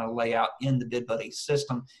auctions are going to lay out in the BidBuddy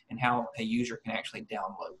system and how a user can actually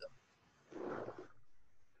download them.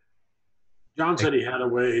 John said he had a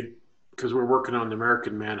way, because we're working on the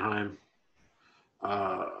American Manheim,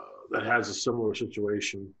 that has a similar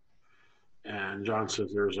situation. And John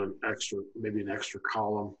says there's maybe an extra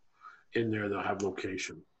column in there that'll have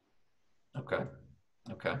location. Okay.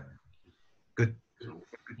 Good.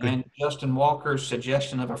 And Justin Walker's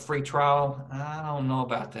suggestion of a free trial, I don't know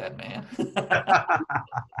about that, man.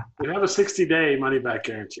 We have a 60-day money-back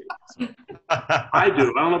guarantee. So I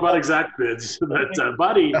do. I don't know about exactbids, but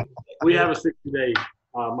Buddy, we have a 60-day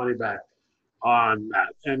money-back on that.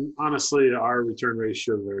 And honestly, our return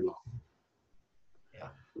ratio is very low. Yeah.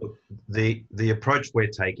 Look, the approach we're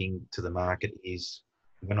taking to the market is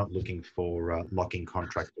we're not looking for lock-in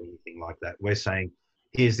contract or anything like that. We're saying,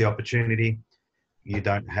 here's the opportunity. You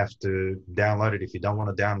don't have to download it. If you don't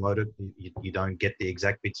want to download it, you don't get the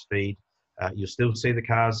exactbids feed. You'll still see the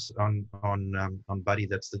cars on Buddy.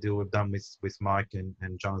 That's the deal we've done with Mike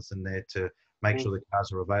and Jonathan there to make sure the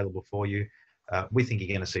cars are available for you. We think you're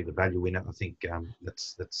going to see the value in it. I think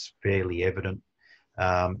that's fairly evident.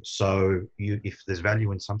 So if there's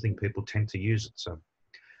value in something, people tend to use it. So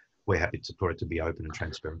we're happy for it to be open and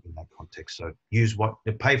transparent in that context. So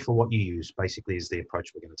pay for what you use, basically, is the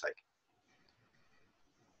approach we're going to take.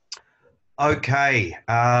 Okay,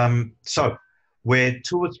 so we're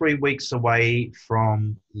 2 or 3 weeks away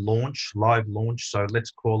from live launch. So let's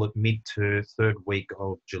call it mid to 3rd week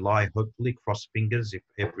of July, hopefully, cross fingers if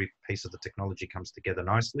every piece of the technology comes together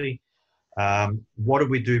nicely. What do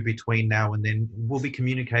we do between now and then? We'll be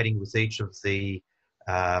communicating with each of the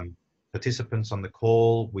participants on the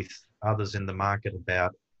call, with others in the market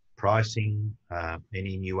about pricing,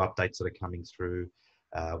 any new updates that are coming through,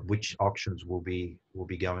 which auctions will be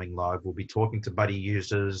going live. We'll be talking to Buddy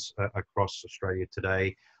users across Australia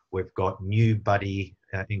today. We've got new Buddy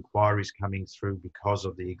inquiries coming through because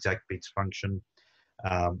of the exactbids function.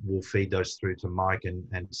 We'll feed those through to Mike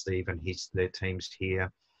and Steve and their teams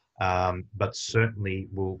here. But certainly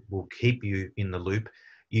we'll keep you in the loop.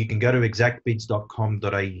 You can go to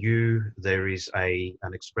exactbids.com.au. There is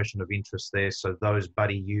an expression of interest there. So those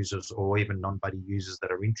Buddy users or even non-Buddy users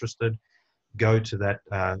that are interested, go to that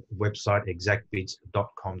website,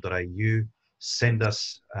 exactbids.com.au. Send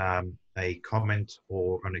us a comment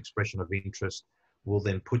or an expression of interest. We'll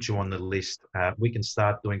then put you on the list. We can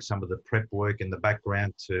start doing some of the prep work in the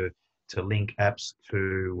background to link apps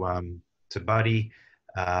to Buddy,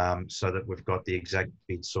 so that we've got the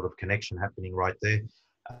exactbids sort of connection happening right there.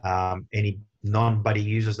 Any non-Buddy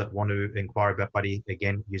users that want to inquire about Buddy,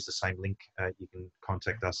 again, use the same link. You can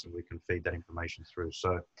contact us and we can feed that information through.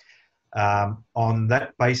 So on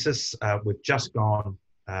that basis, we've just gone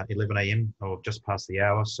 11 a.m. or just past the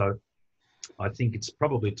hour. So I think it's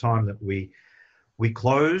probably time that we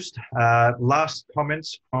closed. Last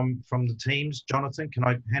comments from the teams. Jonathan, can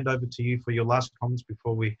I hand over to you for your last comments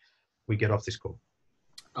before we get off this call?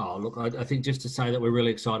 Oh, look, I think just to say that we're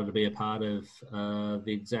really excited to be a part of the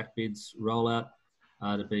exactbids rollout,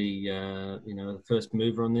 to be the first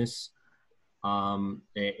mover on this, and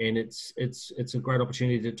it's a great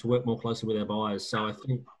opportunity to work more closely with our buyers. So I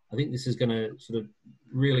think this is going to sort of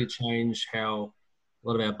really change how a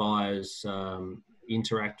lot of our buyers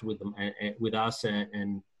interact with them and with us,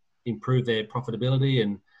 and improve their profitability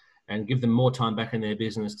and give them more time back in their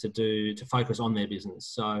business to focus on their business.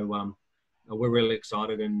 So we're really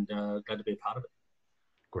excited and glad to be a part of it.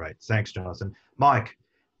 Great, thanks, Jonathan. Mike,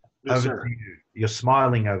 Yes, over to you. You're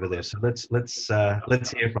smiling over there, so let's hear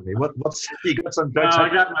from you. What's you got some jokes? I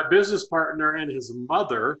got my business partner and his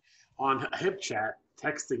mother on hip chat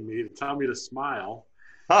texting me to tell me to smile.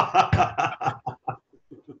 There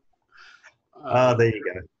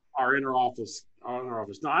you go. Our inner office.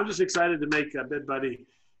 No, I'm just excited to make BidBuddy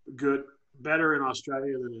better in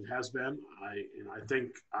Australia than it has been. I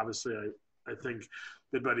think obviously I think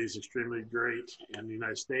BidBuddy is extremely great in the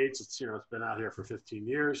United States. It's been out here for 15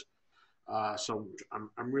 years. So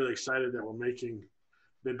I'm really excited that we're making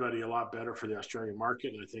BidBuddy a lot better for the Australian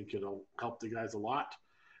market, and I think it'll help the guys a lot.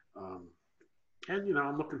 And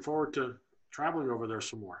I'm looking forward to traveling over there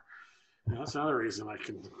some more. That's another reason I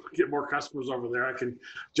can get more customers over there. I can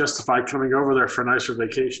justify coming over there for nicer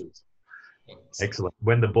vacations. Excellent.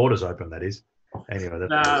 When the borders open, that is. Anyway,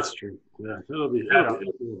 that's true. Yeah, it'll be.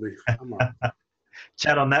 I'm on.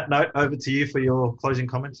 Chad, on that note, over to you for your closing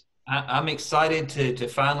comments. I'm excited to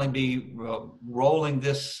finally be rolling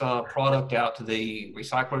this product out to the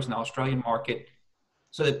recyclers in the Australian market,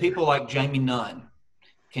 so that people like Jamie Nunn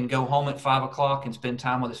can go home at 5 o'clock and spend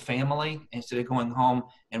time with his family instead of going home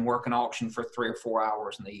and work an auction for 3 or 4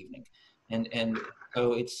 hours in the evening. And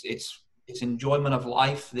so it's enjoyment of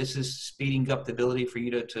life. This is speeding up the ability for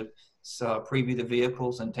you to preview the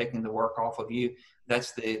vehicles and taking the work off of you.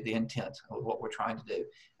 That's the intent of what we're trying to do.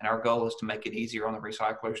 And our goal is to make it easier on the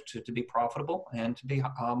recyclers to be profitable and to be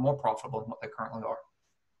more profitable than what they currently are.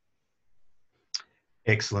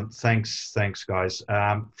 Excellent. Thanks, guys.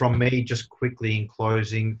 From me, just quickly in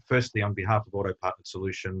closing, firstly, on behalf of Auto Partner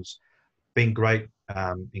Solutions, been great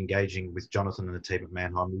engaging with Jonathan and the team at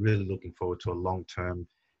Manheim. We're really looking forward to a long-term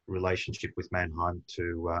relationship with Manheim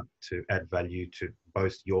to add value to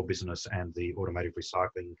both your business and the automotive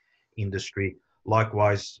recycling industry.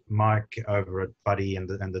 Likewise, Mike over at Buddy and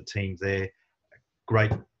the team there,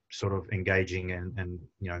 great sort of engaging and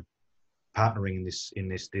partnering in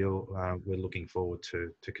this deal. We're looking forward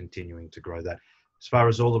to continuing to grow that. As far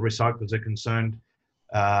as all the recyclers are concerned,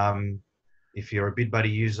 if you're a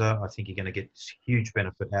BidBuddy user, I think you're going to get huge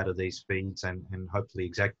benefit out of these feeds and hopefully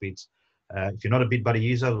exactbids. If you're not a BidBuddy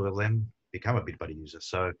user, well then become a BidBuddy user.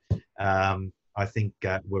 So I think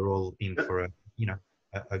we're all in for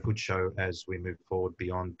a good show as we move forward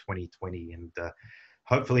beyond 2020, and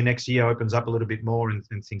hopefully next year opens up a little bit more and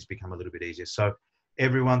things become a little bit easier. So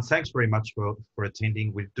everyone, thanks very much for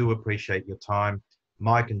attending. We do appreciate your time.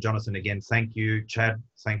 Mike and Jonathan, again, thank you. Chad,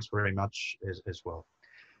 thanks very much as well.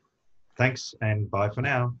 Thanks and bye for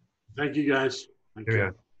now. Thank you, guys. Thank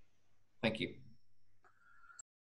you. Thank you.